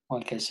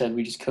 like I said,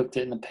 we just cooked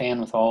it in the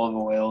pan with olive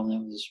oil, and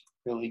it was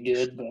really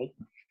good. But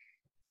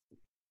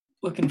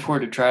looking forward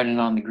to trying it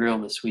on the grill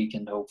this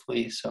weekend,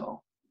 hopefully.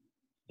 So.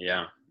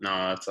 Yeah, no,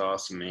 that's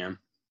awesome, man.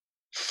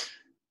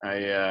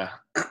 I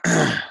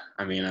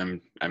mean,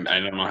 I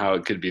don't know how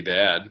it could be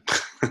bad.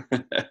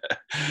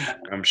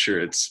 I'm sure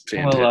it's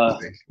fantastic. Well,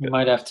 we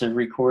might have to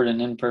record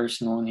an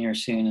in-person one here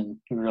soon and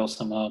grill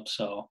some up.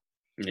 So.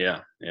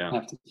 Yeah. I'll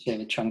have to save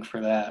a chunk for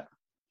that.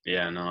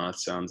 Yeah, no, that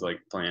sounds like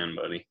a plan,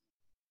 buddy.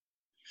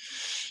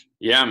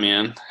 Yeah,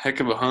 man, heck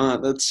of a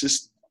hunt. That's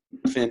just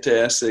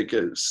fantastic.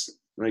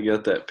 When I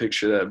got that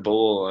picture of that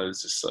bull, I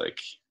was just like,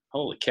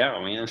 Holy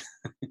cow, man!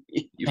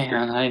 You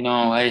Man, I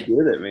know. did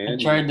it, I man.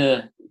 tried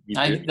to. You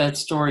did. That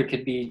story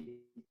could be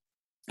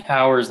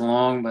hours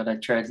long, but I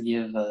tried to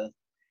give a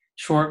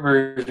short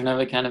version of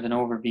it, kind of an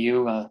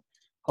overview.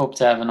 Hope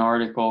to have an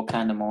article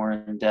kind of more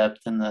in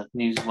depth in the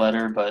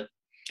newsletter, but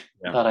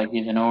Yeah. thought I'd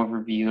give an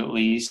overview at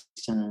least,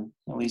 and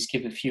at least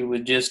give a few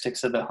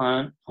logistics of the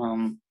hunt.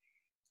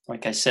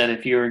 Like I said,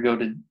 if you were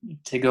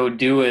to go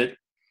do it,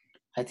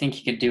 I think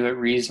you could do it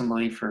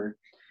reasonably for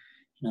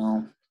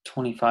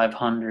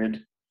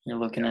 2,500. You're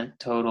looking Yeah. at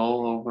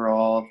total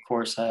overall. Of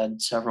course, I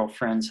had several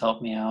friends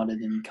help me out. It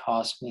didn't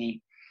cost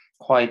me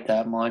quite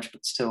that much,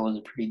 but still was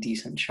a pretty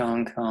decent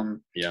chunk.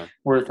 Yeah.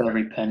 Worth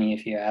every penny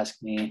if you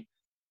ask me.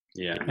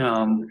 Yeah.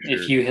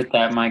 If Sure. you hit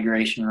that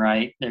migration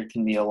right, there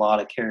can be a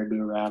lot of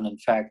caribou around. In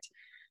fact,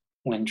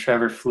 when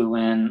Trevor flew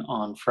in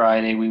on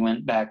Friday, we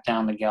went back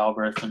down to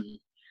Galbraith, and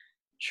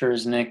sure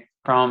as Nick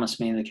promised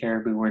me, the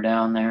caribou were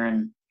down there,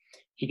 and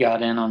he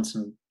got in on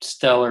some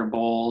stellar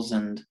bulls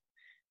and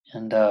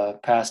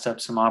passed up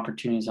some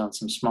opportunities on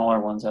some smaller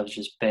ones. I was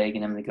just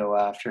begging him to go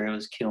after. It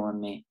was killing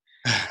me.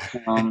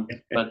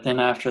 But then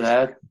after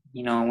that,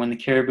 when the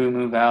caribou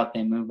move out,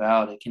 they move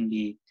out. It can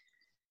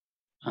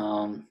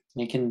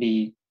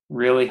be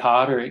really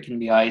hot or it can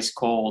be ice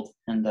cold,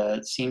 and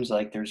it seems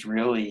like there's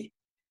really,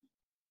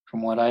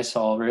 from what I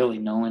saw, really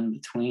no in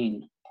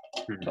between.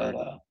 But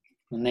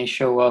when they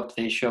show up,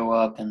 they show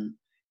up, and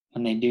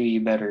when they do,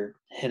 you better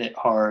hit it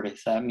hard.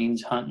 If that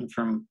means hunting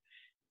from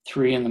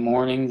 3 in the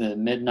morning to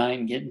midnight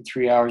and getting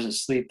 3 hours of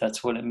sleep,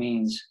 that's what it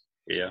means.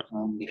 Yeah.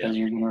 Because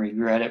you're going to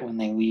regret it when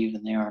they leave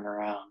and they aren't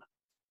around.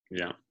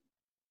 Yeah.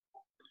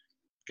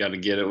 Got to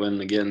get it when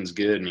the getting's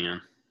good,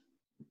 man.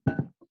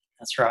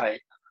 That's right.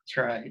 That's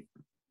right.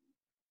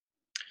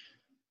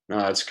 No,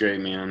 that's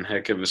great, man.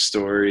 Heck of a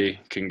story.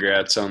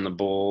 Congrats on the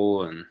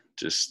bull, and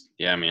just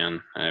yeah,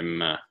 man.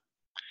 I'm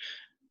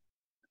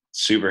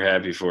super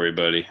happy for you,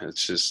 buddy.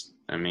 It's just,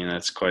 I mean,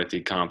 that's quite the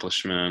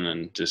accomplishment,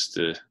 and just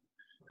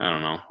I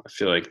don't know. I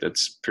feel like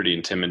that's a pretty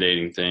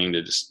intimidating thing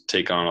to just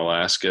take on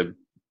Alaska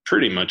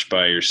pretty much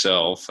by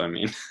yourself. I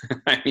mean,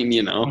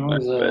 It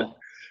was, but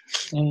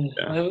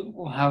yeah,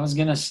 I was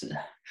gonna.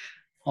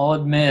 I'll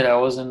admit I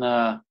wasn't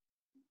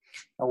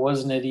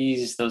at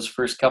ease those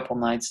first couple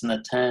nights in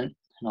the tent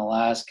in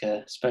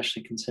Alaska,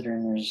 especially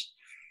considering there's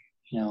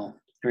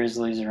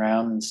grizzlies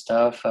around and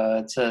stuff.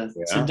 It's a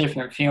yeah.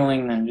 different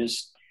feeling than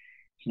just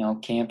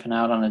camping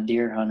out on a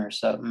deer hunt or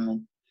something.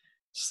 And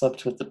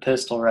slept with the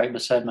pistol right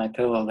beside my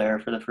pillow there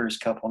for the first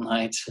couple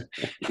nights.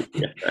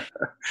 Yeah.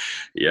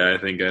 Yeah, I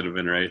think I'd have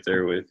been right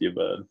there with you,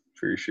 bud,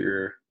 for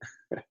sure.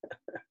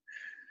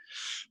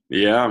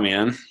 Yeah,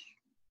 man.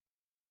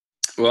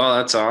 Well,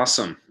 that's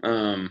awesome.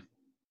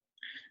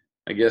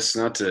 I guess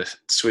not to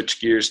switch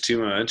gears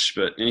too much,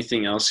 but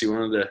anything else you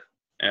wanted to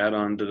add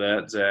on to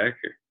that, Zach?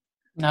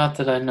 Not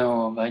that I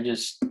know of.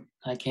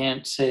 I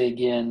can't say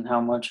again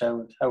how much I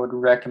would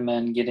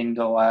recommend getting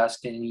to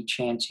Alaska any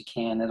chance you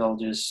can. It'll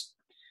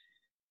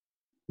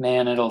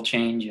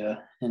change you Yeah.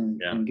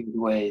 in good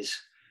ways.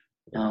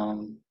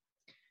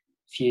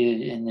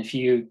 If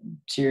you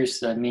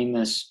seriously, I mean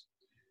this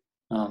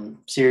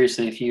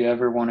seriously, if you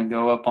ever want to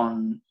go up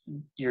on,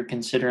 you're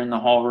considering the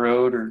Haul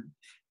Road or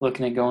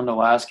looking at going to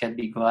Alaska, I'd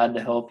be glad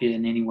to help you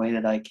in any way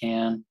that I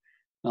can.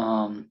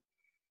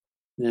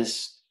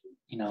 This,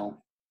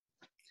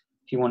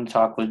 if you want to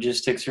talk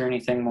logistics or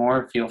anything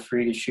more, feel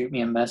free to shoot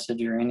me a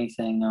message or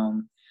anything.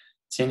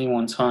 It's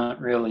anyone's hunt,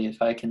 really.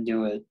 If I can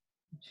do it,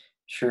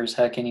 sure as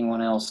heck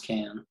anyone else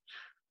can.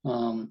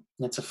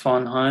 It's a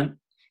fun hunt.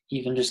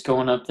 Even just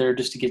going up there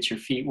just to get your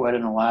feet wet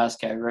in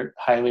Alaska, I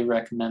highly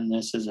recommend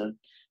this as a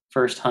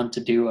first hunt to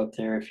do up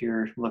there if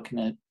you're looking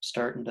at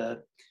starting to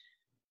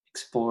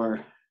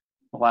explore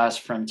the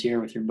last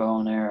frontier with your bow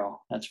and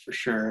arrow. That's for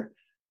sure.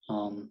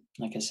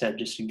 Like I said,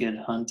 just a good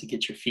hunt to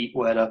get your feet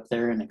wet up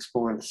there and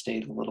explore the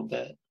state a little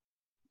bit.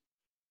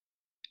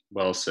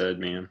 Well said,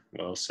 man.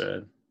 Well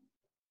said.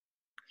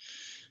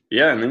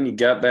 Yeah, and then you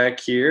got back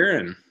here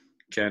and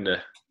kind of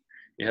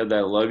you had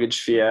that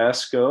luggage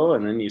fiasco,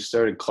 and then you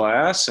started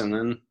class, and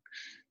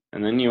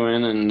then you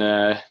went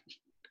and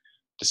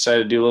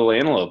decided to do a little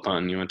antelope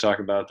hunting. You want to talk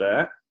about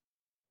that?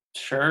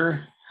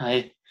 Sure.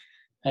 I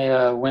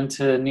went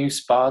to a new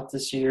spot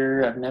this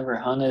year. I've never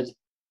hunted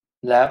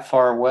that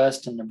far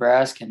west in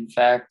Nebraska. In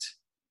fact,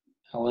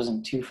 I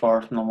wasn't too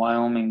far from the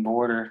Wyoming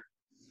border.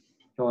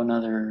 Go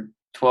another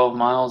 12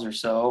 miles or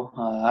so.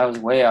 I was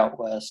way out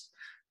west.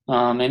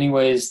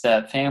 Anyways,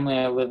 that family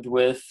I lived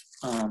with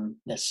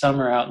this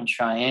summer out in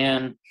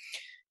Cheyenne,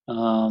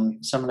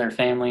 some of their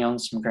family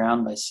owns some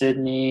ground by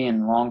Sydney,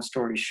 and long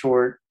story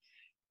short,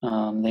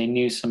 they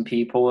knew some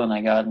people, and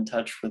I got in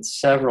touch with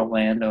several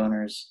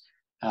landowners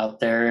out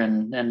there,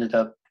 and ended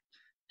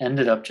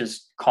up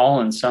just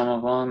calling some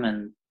of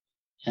them,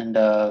 and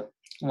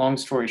long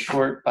story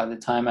short, by the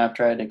time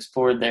after I'd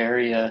explored the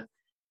area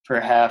for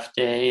a half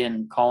day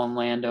and calling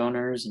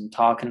landowners and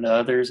talking to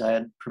others, I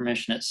had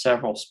permission at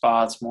several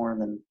spots, more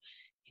than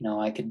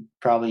I could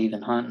probably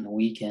even hunt in the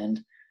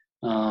weekend.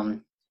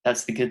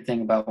 that's the good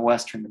thing about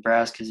Western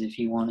Nebraska is if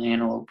you want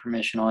antelope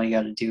permission, all you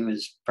got to do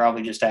is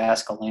probably just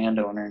ask a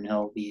landowner, and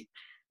he'll be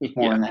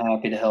more Yeah. than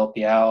happy to help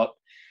you out.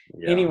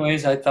 Yeah.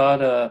 Anyways, I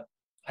thought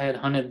I had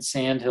hunted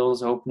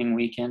Sandhills opening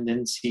weekend,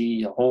 didn't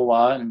see a whole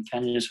lot, and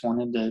kind of just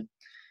wanted to,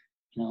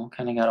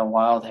 kind of got a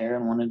wild hair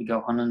and wanted to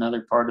go hunt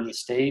another part of the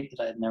state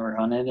that I'd never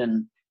hunted.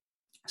 And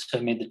so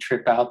I made the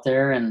trip out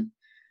there and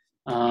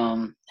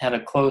had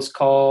a close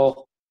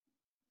call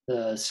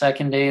the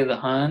second day of the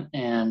hunt.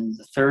 And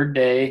the third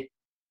day,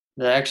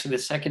 the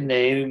second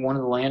day, one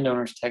of the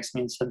landowners texted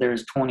me and said there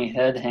was 20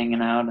 head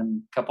hanging out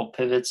and a couple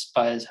pivots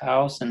by his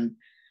house. And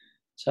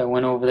so I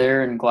went over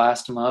there and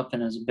glassed them up,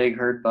 and it was a big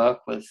herd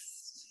buck with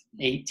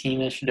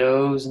 18-ish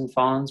does and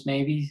fawns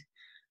maybe.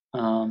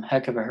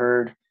 Heck of a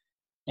herd.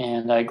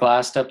 And I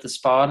glassed up the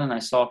spot, and I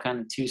saw kind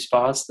of two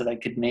spots that I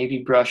could maybe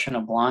brush in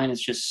a blind.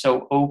 It's just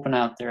so open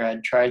out there.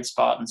 I'd tried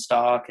spot and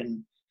stock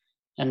and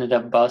ended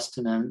up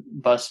busting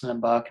a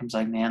buck. I was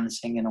like, man, this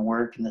ain't gonna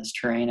work in this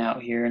terrain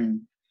out here.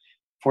 And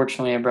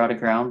fortunately, I brought a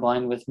ground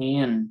blind with me.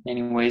 And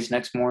anyways,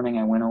 next morning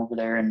I went over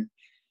there and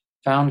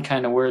found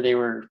kind of where they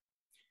were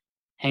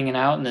hanging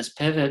out in this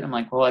pivot. I'm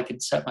like, well, I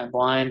could set my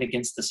blind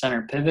against the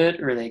center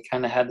pivot, or they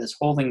kind of had this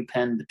holding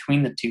pen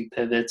between the two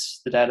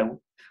pivots that had a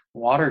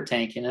water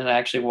tank in it. I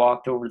actually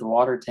walked over to the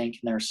water tank,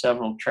 and there are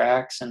several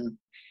tracks, and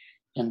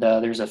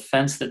there's a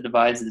fence that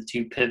divides the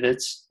two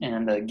pivots,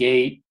 and a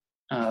gate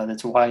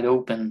that's wide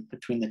open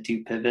between the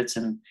two pivots.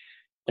 And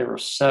there were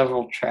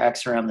several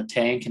tracks around the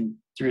tank and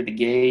through the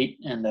gate.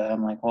 And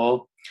I'm like,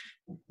 well,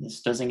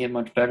 this doesn't get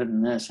much better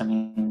than this. I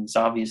mean, it's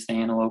obvious the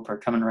antelope are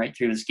coming right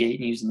through this gate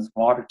and using this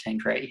water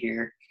tank right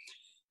here.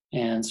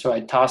 And so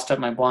I tossed up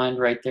my blind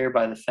right there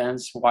by the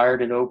fence,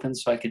 wired it open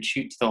so I could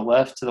shoot to the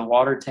left to the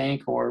water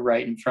tank or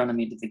right in front of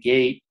me to the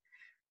gate.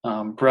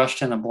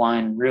 Brushed in the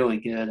blind really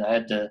good. I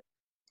had to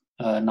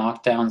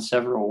knock down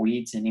several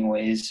weeds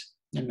anyways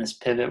in this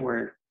pivot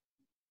where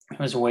it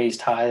was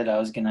waist high that I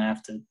was going to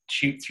have to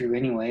shoot through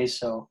anyway.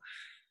 So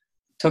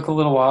it took a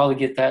little while to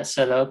get that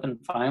set up, and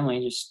finally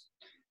just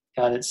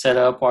got it set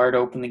up, wired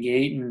open the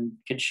gate, and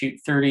could shoot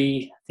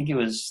 30, I think it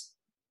was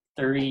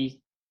 30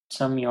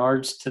 some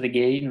yards to the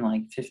gate and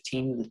like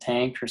 15 to the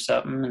tank or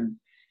something. And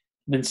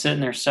been sitting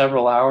there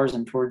several hours,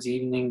 and towards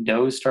evening,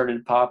 does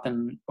started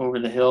popping over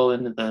the hill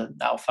into the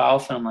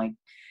alfalfa. I'm like,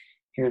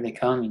 here they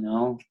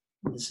come,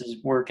 this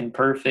is working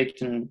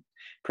perfect. And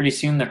pretty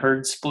soon the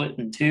herd split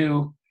in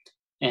two,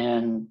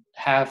 and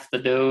half the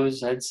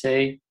does, I'd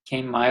say,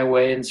 came my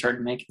way and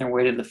started making their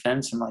way to the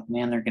fence. I'm like,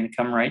 man, they're going to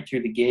come right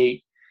through the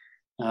gate.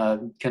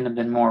 Couldn't have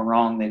been more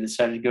wrong. They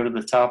decided to go to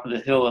the top of the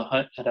hill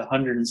at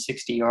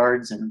 160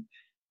 yards and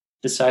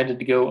decided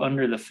to go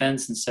under the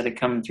fence instead of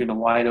coming through the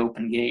wide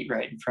open gate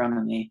right in front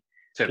of me,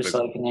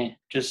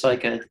 just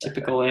like a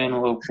typical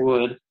antelope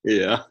would.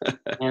 Yeah.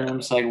 And I'm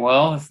just like,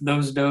 well, if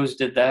those does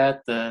did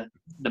that,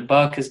 the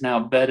buck is now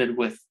bedded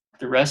with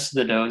the rest of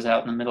the does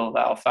out in the middle of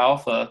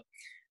alfalfa.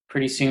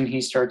 Pretty soon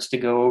he starts to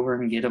go over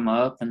and get them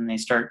up, and they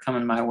start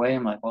coming my way.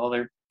 I'm like, well,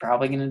 they're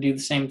probably going to do the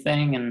same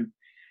thing and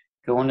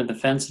go into the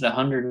fence at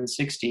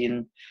 160.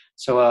 And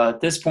so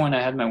at this point,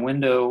 I had my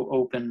window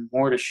open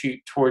more to shoot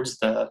towards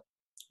the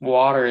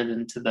water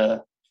than to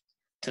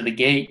the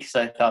gate, because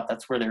I thought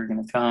that's where they were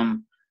going to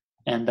come.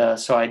 And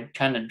so I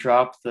kind of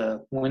dropped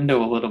the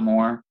window a little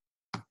more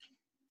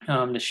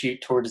to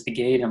shoot towards the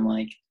gate. I'm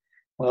like,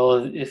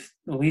 well, at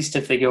least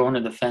if they go under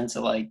the fence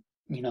at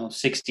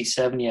 60,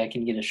 70, I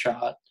can get a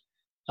shot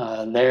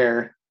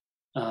there.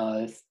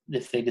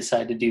 If they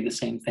decide to do the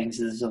same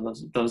things as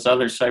those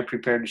others. So I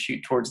prepared to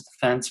shoot towards the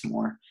fence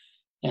more.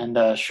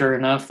 And sure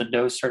enough, the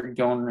doe started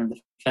going under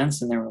the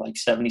fence, and they were like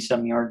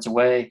 70-some yards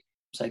away.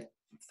 It's like,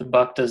 if the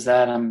buck does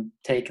that, I'm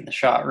taking the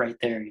shot right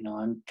there.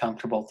 I'm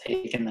comfortable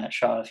taking that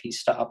shot if he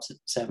stops at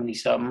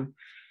 70-something.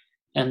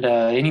 And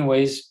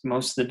anyways,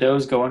 most of the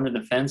does go under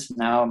the fence.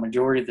 Now a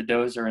majority of the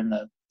does are in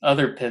the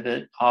other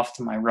pivot off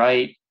to my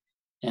right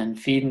and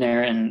feeding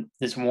there. And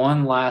this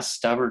one last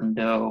stubborn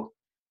doe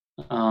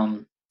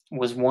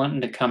was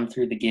wanting to come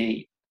through the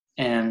gate,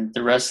 and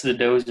the rest of the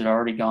does had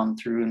already gone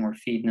through and were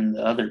feeding in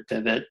the other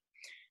pivot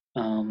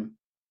on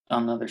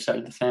the other side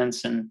of the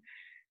fence. And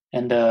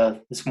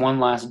this one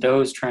last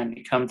doe is trying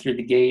to come through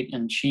the gate,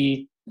 and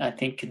she, I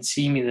think, could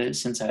see me that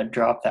since I had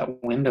dropped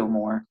that window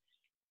more.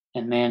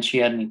 And man, she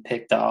had me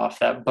picked off.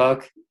 That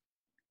buck,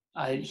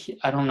 I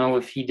don't know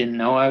if he didn't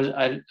know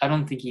I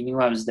don't think he knew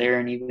I was there,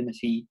 and even if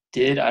he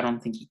did, I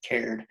don't think he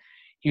cared.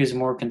 He was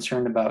more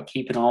concerned about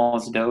keeping all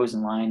his does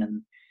in line,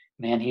 and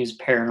man, he was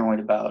paranoid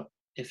about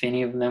if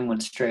any of them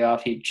would stray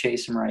off, he'd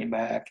chase them right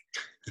back.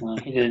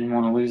 He didn't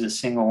want to lose a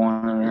single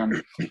one of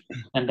them.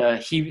 And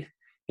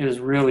it was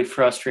really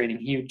frustrating.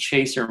 He would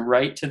chase her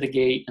right to the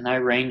gate, and I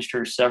ranged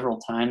her several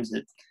times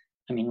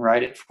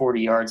right at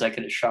 40 yards. I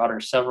could have shot her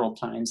several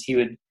times. He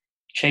would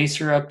chase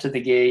her up to the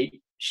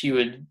gate. She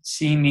would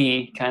see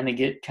me kind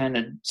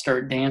of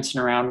start dancing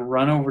around,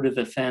 run over to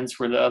the fence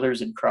where the others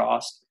had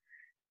crossed,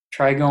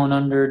 try going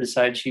under,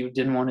 decide she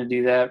didn't want to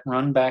do that,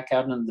 run back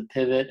out into the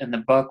pivot, and the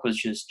buck was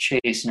just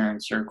chasing her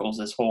in circles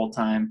this whole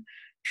time,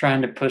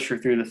 trying to push her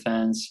through the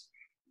fence.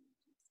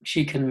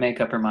 she couldn't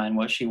make up her mind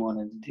what she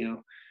wanted to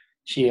do.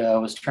 She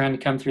was trying to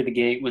come through the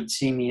gate, would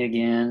see me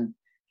again,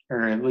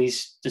 or at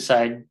least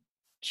decide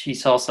she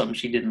saw something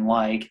she didn't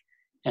like,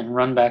 and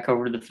run back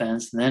over the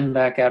fence, and then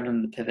back out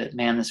into the pivot.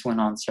 Man, this went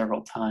on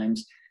several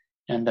times.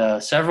 And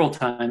several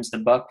times the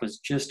buck was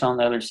just on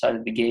the other side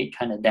of the gate,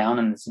 kind of down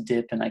in this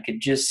dip, and I could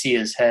just see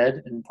his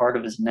head and part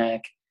of his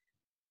neck.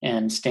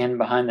 And standing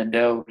behind the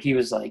doe, he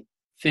was like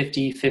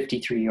 50,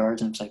 53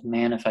 yards. And it's like,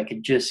 man, if I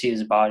could just see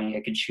his body,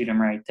 I could shoot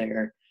him right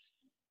there.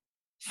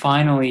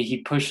 Finally, he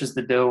pushes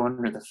the doe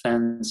under the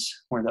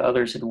fence where the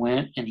others had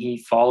went, and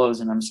he follows.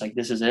 And I'm just like,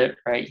 this is it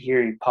right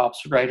here. He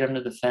pops right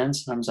under the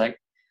fence, and I'm just like,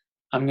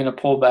 I'm gonna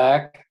pull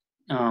back.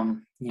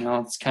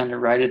 It's kind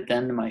of right at the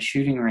end of my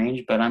shooting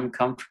range, but I'm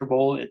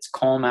comfortable. It's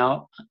calm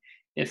out.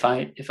 If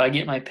I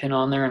get my pin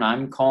on there and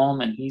I'm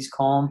calm and he's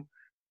calm,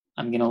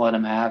 I'm gonna let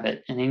him have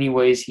it. And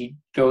anyways, he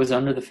goes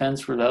under the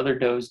fence where the other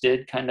does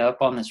did, kind of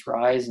up on this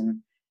rise, and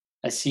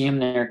I see him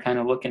there, kind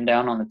of looking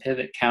down on the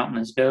pivot, counting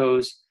his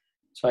does.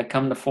 So I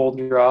come to full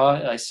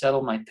draw. I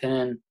settle my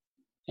pin,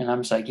 and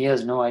I'm just like, he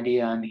has no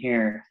idea I'm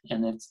here,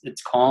 and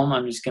it's calm.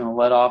 I'm just gonna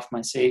let off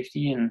my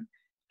safety, and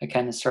I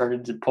kind of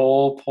started to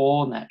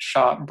pull, and that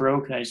shot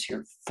broke, and I just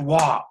hear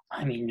thwop.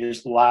 I mean,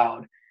 just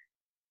loud.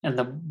 And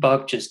the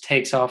buck just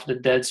takes off the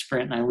dead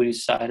sprint, and I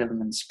lose sight of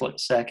him in a split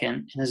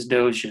second, and his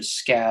does just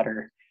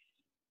scatter.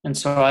 And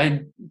so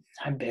I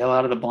bail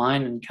out of the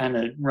blind and kind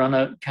of run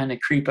up, kind of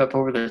creep up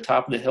over the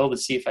top of the hill to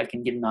see if I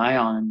can get an eye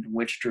on him,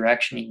 which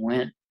direction he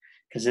went.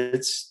 Because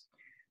it's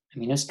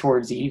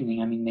towards the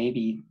evening. I mean,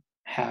 maybe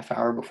half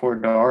hour before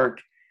dark.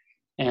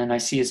 And I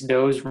see his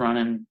does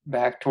running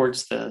back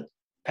towards the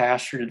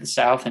pasture to the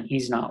south, and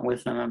he's not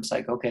with them. I'm just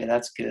like, okay,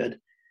 that's good.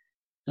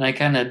 And I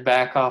kind of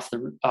back off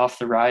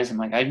the rise. I'm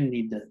like, I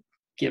need to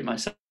get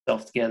myself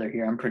together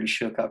here. I'm pretty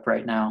shook up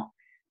right now.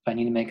 If I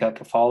need to make up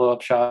a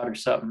follow-up shot or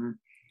something.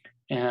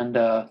 And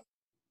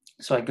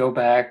so I go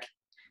back,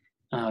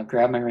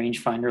 grab my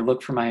rangefinder,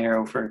 look for my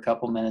arrow for a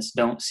couple minutes,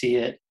 don't see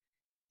it.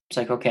 It's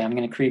like, okay, I'm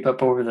going to creep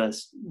up over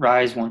this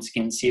rise once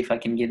again, see if I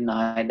can get an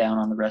eye down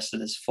on the rest of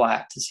this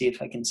flat to see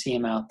if I can see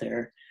him out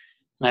there.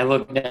 And I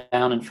look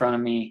down in front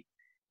of me,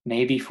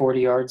 maybe 40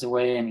 yards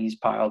away, and he's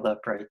piled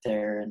up right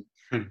there, and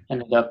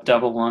ended up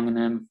double lunging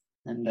him.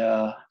 And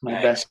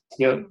my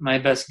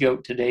best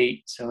goat to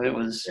date. So it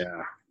was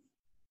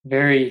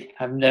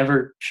I've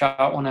never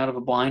shot one out of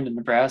a blind in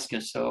Nebraska,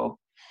 so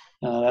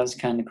that was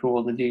kind of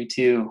cool to do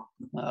too.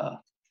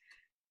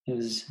 It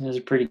was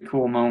a pretty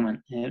cool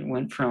moment. It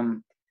went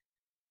from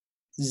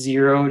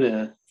 0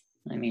 to,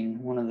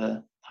 one of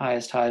the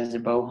highest highs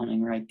of bow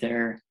hunting right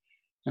there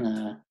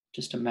in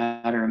just a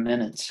matter of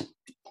minutes.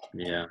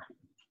 Yeah.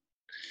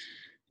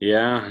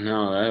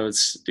 No, that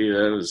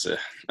was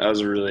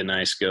a really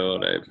nice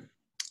goat. I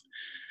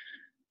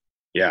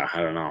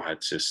don't know.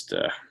 It's just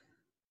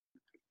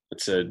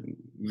it's a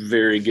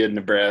very good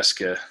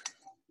Nebraska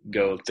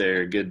goat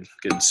there. Good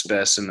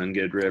specimen,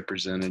 good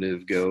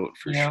representative goat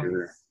for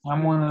sure.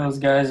 I'm one of those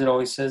guys that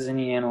always says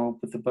any antelope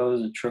with a bow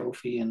is a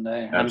trophy, and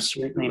I'm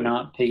certainly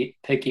not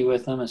picky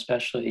with them,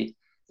 especially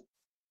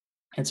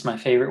it's my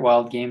favorite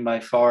wild game by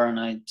far, and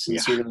I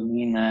sincerely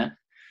mean that.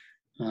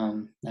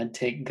 I'd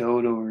take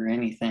goat over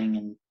anything,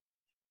 and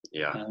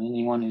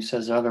anyone who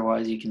says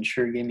otherwise, you can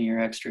sure give me your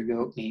extra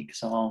goat meat,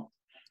 because I'll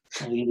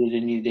eat it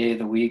any day of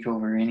the week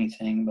over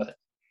anything. But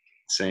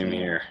same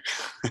here.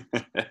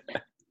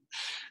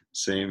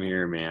 Same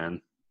here,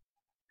 man.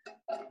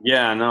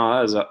 Yeah,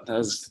 no, that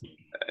was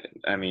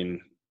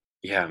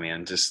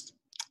man, just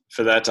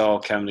for that to all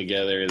come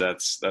together,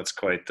 that's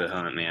quite the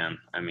hunt, man.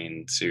 I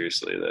mean,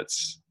 seriously,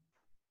 it's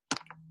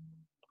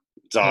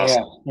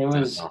awesome.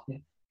 Yeah,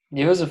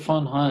 it was a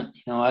fun hunt.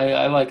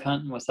 I like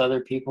hunting with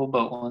other people,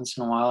 but once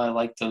in a while I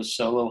like those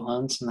solo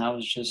hunts, and that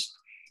was just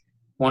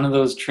one of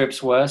those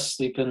trips west,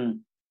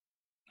 sleeping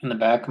in the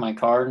back of my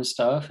car and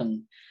stuff,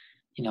 and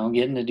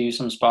getting to do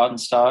some spot and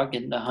stalk,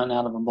 getting to hunt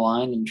out of a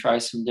blind and try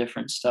some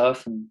different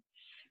stuff and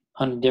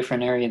hunt a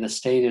different area of the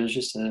state. It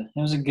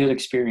was a good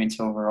experience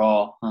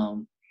overall.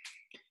 One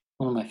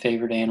of my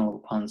favorite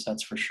antelope hunts,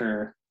 that's for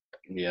sure.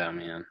 Yeah,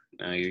 man.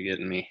 You're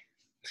getting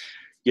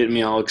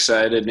me all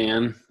excited,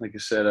 man. Like I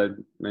said, I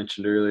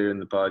mentioned earlier in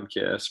the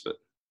podcast, but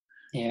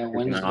yeah,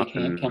 Wednesday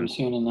can't come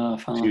soon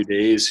enough, huh? 2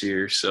 days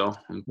here, so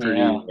I'm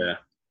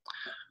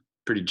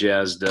pretty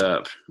jazzed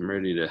up. I'm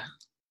ready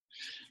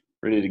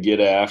to get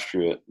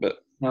after it. But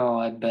no,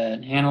 I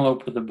bet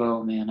antelope with a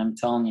bow, man. I'm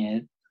telling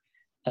you,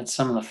 that's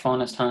some of the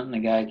funnest hunting a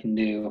guy can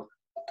do.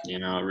 It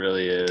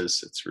really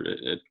is.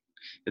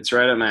 It's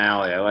right up my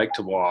alley. I like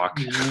to walk,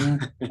 so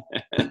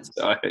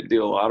I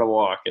do a lot of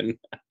walking.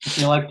 If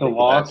you like to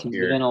walk and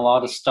get in a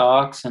lot of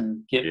stalks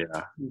and get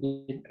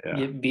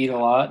beat a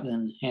lot,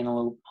 then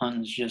antelope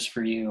hunting is just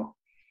for you.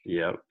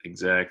 Yep,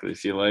 exactly.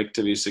 If you like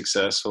to be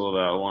successful,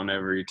 about one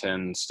every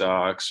 10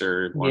 stalks,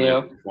 or one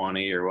every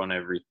 20, or one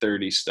every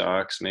 30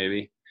 stalks,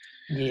 maybe.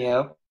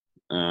 Yep.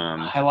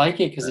 I like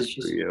it because it's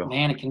just,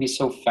 man, it can be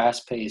so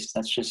fast paced.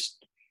 That's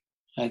just,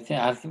 I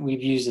think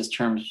we've used this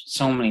term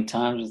so many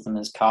times with them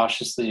as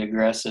cautiously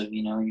aggressive.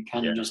 You're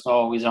kind of just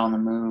always on the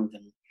move,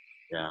 and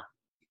Yeah,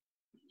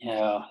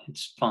 Yeah,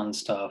 it's fun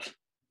stuff.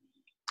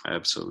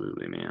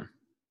 absolutely, man.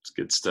 It's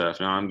good stuff.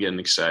 Now I'm getting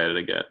excited.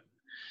 I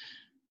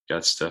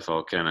got stuff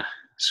all kind of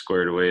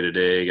squared away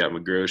today. Got my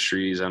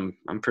groceries. I'm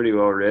pretty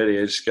well ready.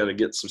 I just got to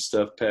get some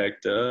stuff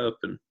packed up,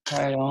 and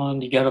Right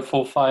on. You got a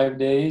full 5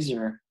 days,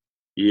 or?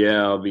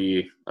 yeah,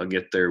 I'll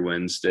get there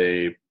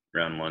Wednesday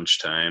around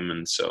lunchtime,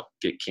 and so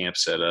get camp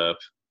set up.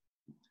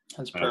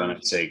 That's When I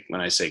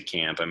perfect. say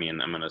camp, I mean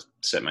I'm gonna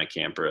set my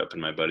camper up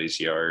in my buddy's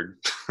yard,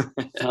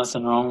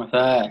 Nothing wrong with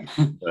that.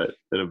 but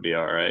it'll be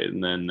all right.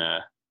 And then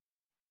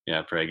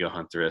yeah, probably go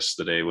hunt the rest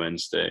of the day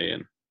Wednesday,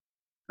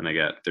 and I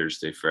got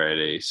Thursday,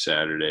 Friday,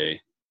 Saturday,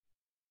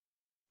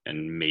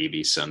 and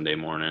maybe Sunday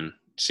morning.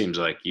 Seems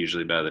like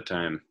usually by the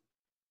time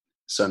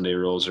Sunday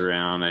rolls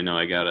around, I know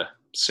I got a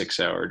 6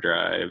 hour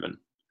drive and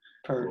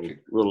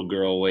Perfect. little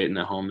girl waiting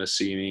at home to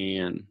see me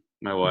and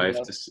my wife,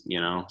 Yep.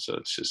 so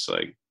it's just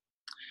like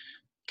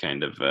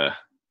kind of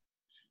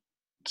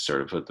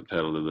sort of put the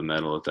pedal to the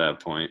metal at that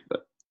point.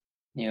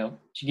 Yep.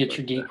 Did you get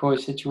But your decoy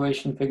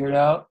situation figured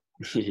out?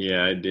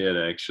 yeah, I did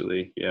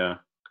actually. Yeah.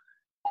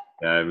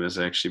 I was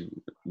actually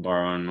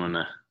borrowing one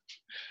of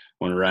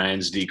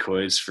Ryan's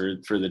decoys for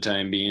the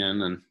time being,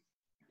 and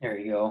There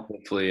you go.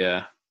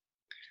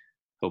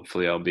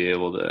 hopefully I'll be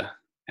able to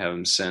have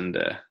him send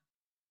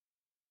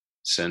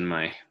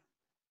my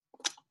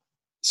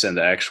send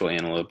the actual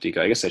antelope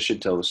decoy. I guess I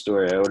should tell the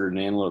story. I ordered an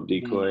antelope Mm.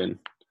 decoy, and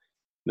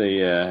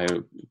they I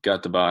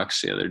got the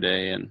box the other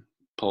day and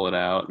pull it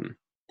out and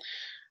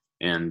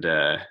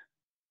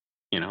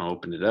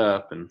opened it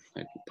up and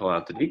I pull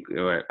out the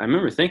decoy. I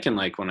remember thinking,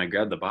 like, when I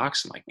grabbed the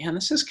box, I'm like, man,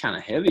 this is kind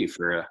of heavy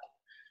for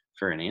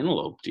an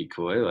antelope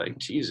decoy. Like,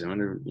 geez, I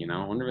wonder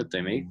what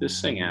they make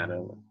this thing out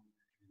of.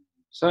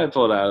 So I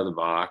pulled it out of the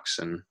box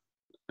and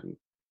I'm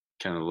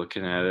kind of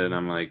looking at it and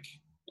I'm like,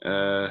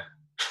 uh,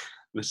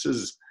 this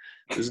is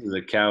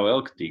a cow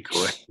elk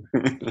decoy.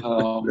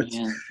 Oh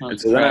man, And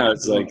that's so then I cracking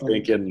was like open.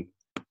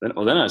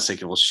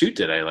 thinking, well, shoot,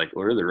 did I like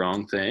order the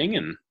wrong thing?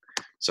 And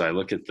so I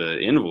look at the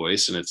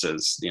invoice and it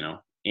says,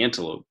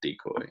 antelope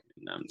decoy.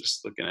 And I'm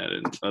just looking at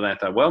it. And I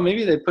thought, well,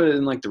 maybe they put it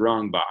in like the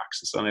wrong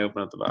box. And so I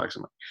open up the box.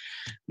 I'm like,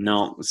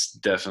 no, it's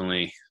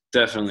definitely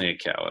a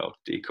cow elk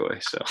decoy.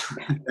 So,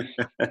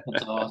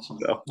 That's awesome.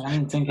 so I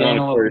didn't think of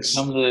antelope would course,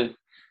 come to.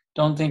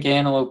 Don't think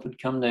antelope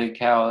would come to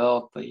cow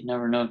elk, but you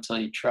never know till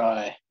you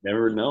try.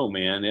 never know,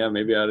 man. Yeah,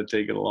 maybe I ought to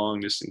take it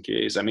along just in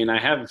case. I mean,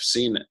 I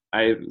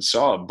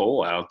saw a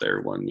bull out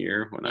there one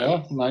year when I Yeah,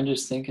 was, you might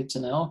just think it's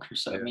an elk or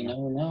something. You yeah,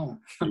 never know.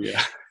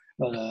 yeah,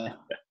 But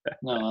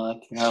no,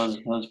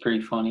 that was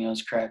pretty funny. I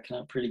was cracking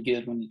up pretty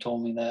good when you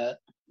told me that.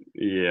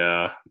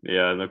 yeah,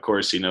 yeah. And of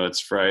course, it's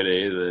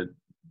Friday, the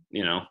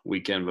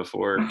weekend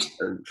before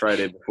or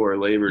Friday before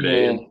Labor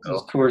Day, Yeah, and 'cause so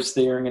of course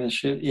they were gonna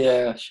ship.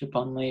 Yeah, ship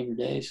on Labor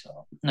Day.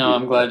 So no, yeah.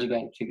 I'm glad you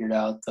got it figured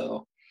out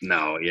though.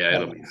 No, yeah,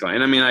 it'll Uh, be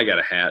fine. I mean, I got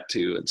a hat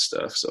too and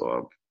stuff,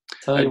 so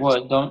Tell I you just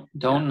what, don't yeah,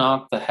 don't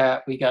knock the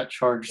hat. We got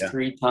charged yeah.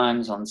 3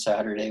 times on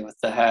Saturday with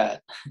the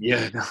hat.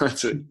 Yeah, no,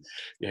 that's it.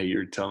 Yeah, you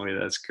were telling me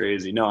that's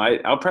crazy. No,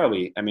 I'll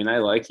probably. I mean, I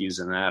like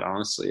using that.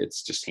 Honestly,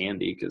 it's just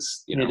handy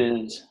because It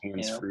is.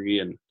 hands Yeah. free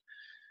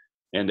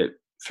and it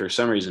for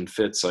some reason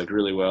fits like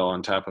really well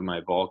on top of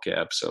my ball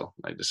cap. So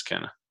I just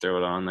kind of throw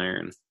it on there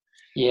and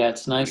Yeah,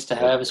 it's like, nice to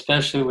have,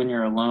 especially when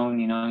you're alone.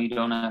 You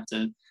don't have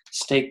to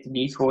stake the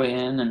decoy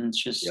in, and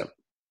it's yep, just yep,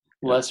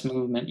 less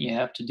movement you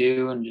have to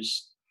do, and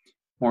just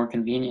more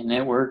convenient. And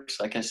it works.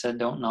 Like I said,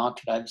 don't knock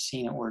it. I've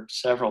seen it work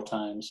several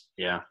times.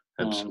 yeah,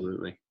 Um,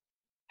 absolutely.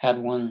 Had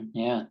one,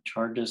 yeah,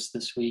 charged us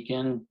this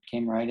weekend.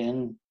 Came right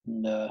in,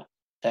 and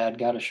Dad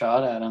got a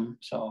shot at him.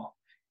 So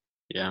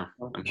Yeah,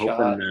 I'm perfect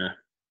hoping. shot.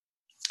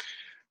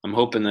 I'm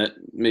hoping that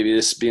maybe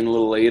this being a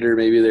little later,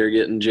 maybe they're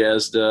getting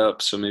jazzed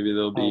up, so maybe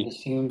they'll I would be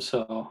assume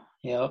so.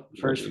 Yep, a little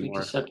first bit week of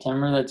more.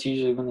 September. That's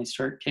usually when they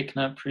start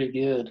kicking up pretty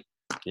good.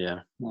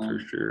 Yeah, for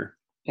Um, sure.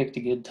 Picked a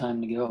good time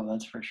to go.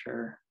 That's for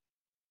sure.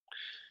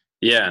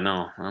 Yeah,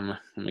 no, I'm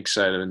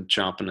excited and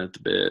chomping at the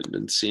bit.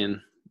 Been seeing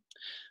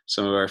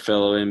some of our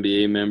fellow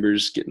NBA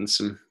members getting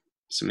some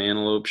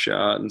antelope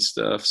shot and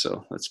stuff,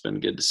 so that's been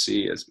good to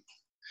see. I'm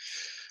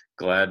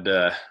glad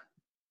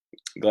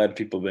glad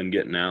people have been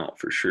getting out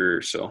for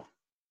sure. So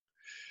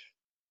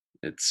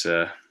it's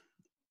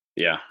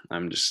yeah,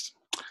 I'm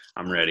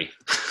ready.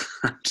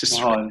 I'm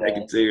just Oh, ready. I I can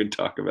bet. sit here and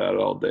talk about it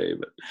all day,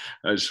 but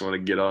I just want to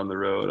get on the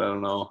road. I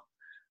don't know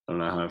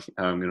how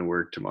I'm going to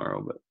work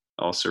tomorrow, but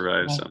I'll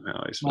survive Might, somehow,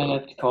 I might suppose.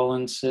 have to call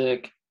in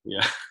sick.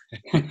 Yeah.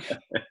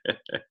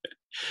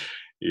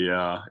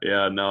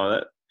 Yeah. No,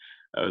 that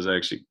I was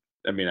actually,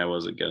 I mean, I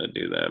wasn't going to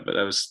do that, but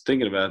I was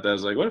thinking about that. I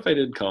was like, what if I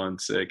did call in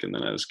sick? And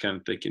then I was kind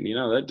of thinking,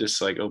 that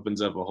just like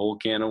opens up a whole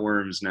can of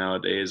worms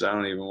nowadays. I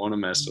don't even want to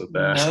mess with It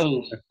that.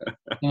 does.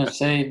 I'm gonna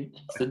say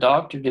if the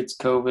doctor gets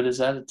COVID, is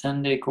that a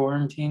 10-day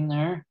quarantine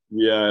there?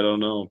 Yeah, I don't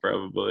know.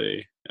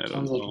 Probably. I don't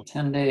Sounds like a know.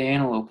 10-day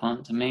antelope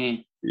hunt to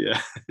me. Yeah,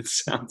 it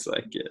sounds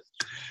like it.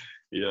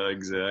 Yeah,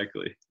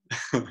 exactly.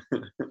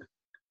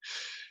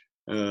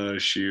 Oh,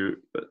 shoot.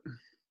 But,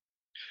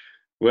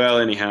 well,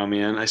 anyhow,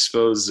 man, I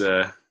suppose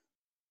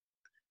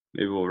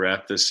maybe we'll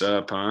wrap this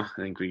up, huh?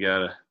 I think we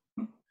got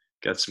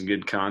some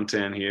good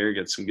content here,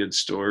 got some good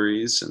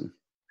stories, and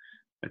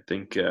I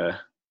think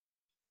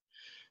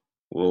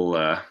we'll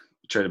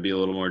try to be a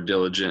little more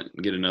diligent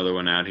and get another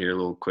one out here a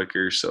little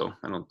quicker. So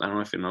I don't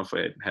know if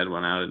I had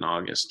one out in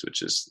August,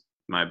 which is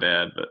my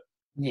bad, but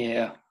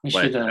Yeah, we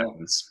life should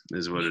happens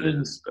is what it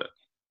is. But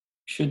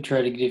should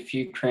try to get a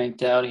few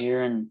cranked out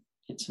here and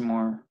get some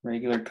more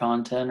regular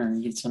content, or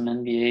get some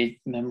NBA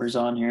members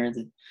on here.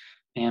 That,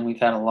 man, we've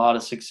had a lot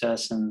of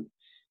success in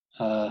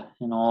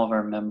all of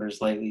our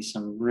members lately.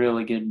 Some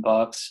really good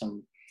bucks,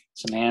 some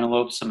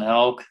antelope, some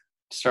elk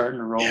starting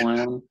to roll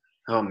in.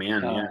 oh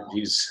man, yeah,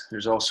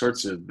 there's all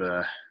sorts of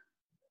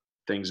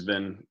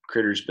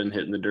critters been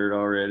hitting the dirt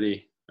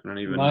already. I don't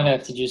even Might know.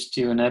 have to just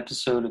do an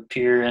episode of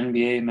pure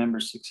NBA member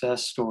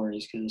success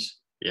stories, because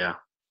Yeah,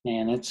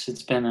 man,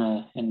 it's been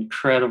a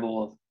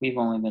incredible. We've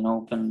only been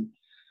open.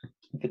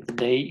 Look at the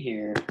date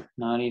here.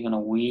 Not even a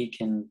week,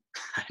 and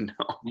I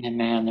know.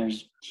 man,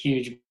 there's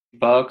huge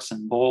bucks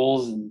and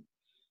bulls and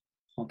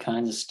all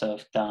kinds of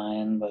stuff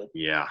dying. But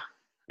Yeah,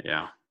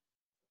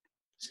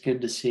 it's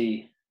good to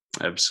see.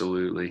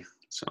 absolutely.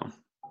 So,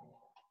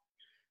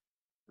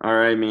 all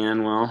right,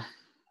 man. Well,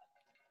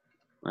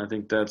 I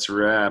think that's a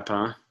wrap,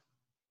 huh?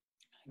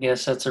 I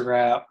guess that's a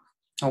wrap.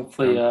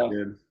 Hopefully, Sounds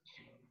good.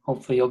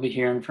 hopefully you'll be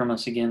hearing from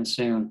us again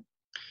soon.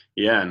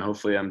 Yeah, and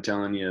hopefully I'm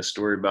telling you a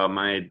story about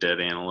my dead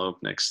antelope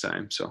next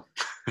time. So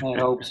I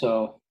hope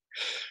so.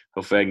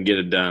 hopefully I can get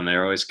it done.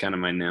 They're always kind of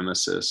my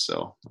nemesis,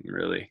 so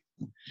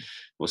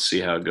we'll see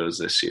how it goes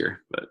this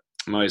year. But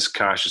I'm always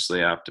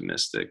cautiously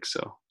optimistic.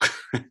 So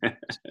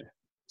That's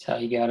how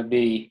you got to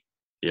be.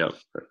 yep.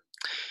 But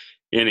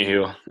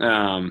anywho,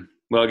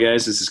 well,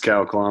 guys, this is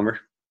Kyle Clomber,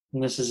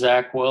 And this is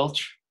Zach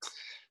Welch,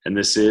 and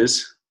this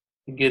is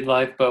the Good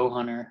Life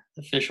Bowhunter,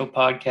 official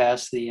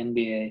podcast of the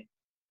NBA.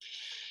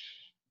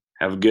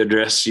 have a good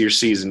rest of your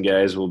season,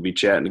 guys. We'll be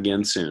chatting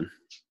again soon.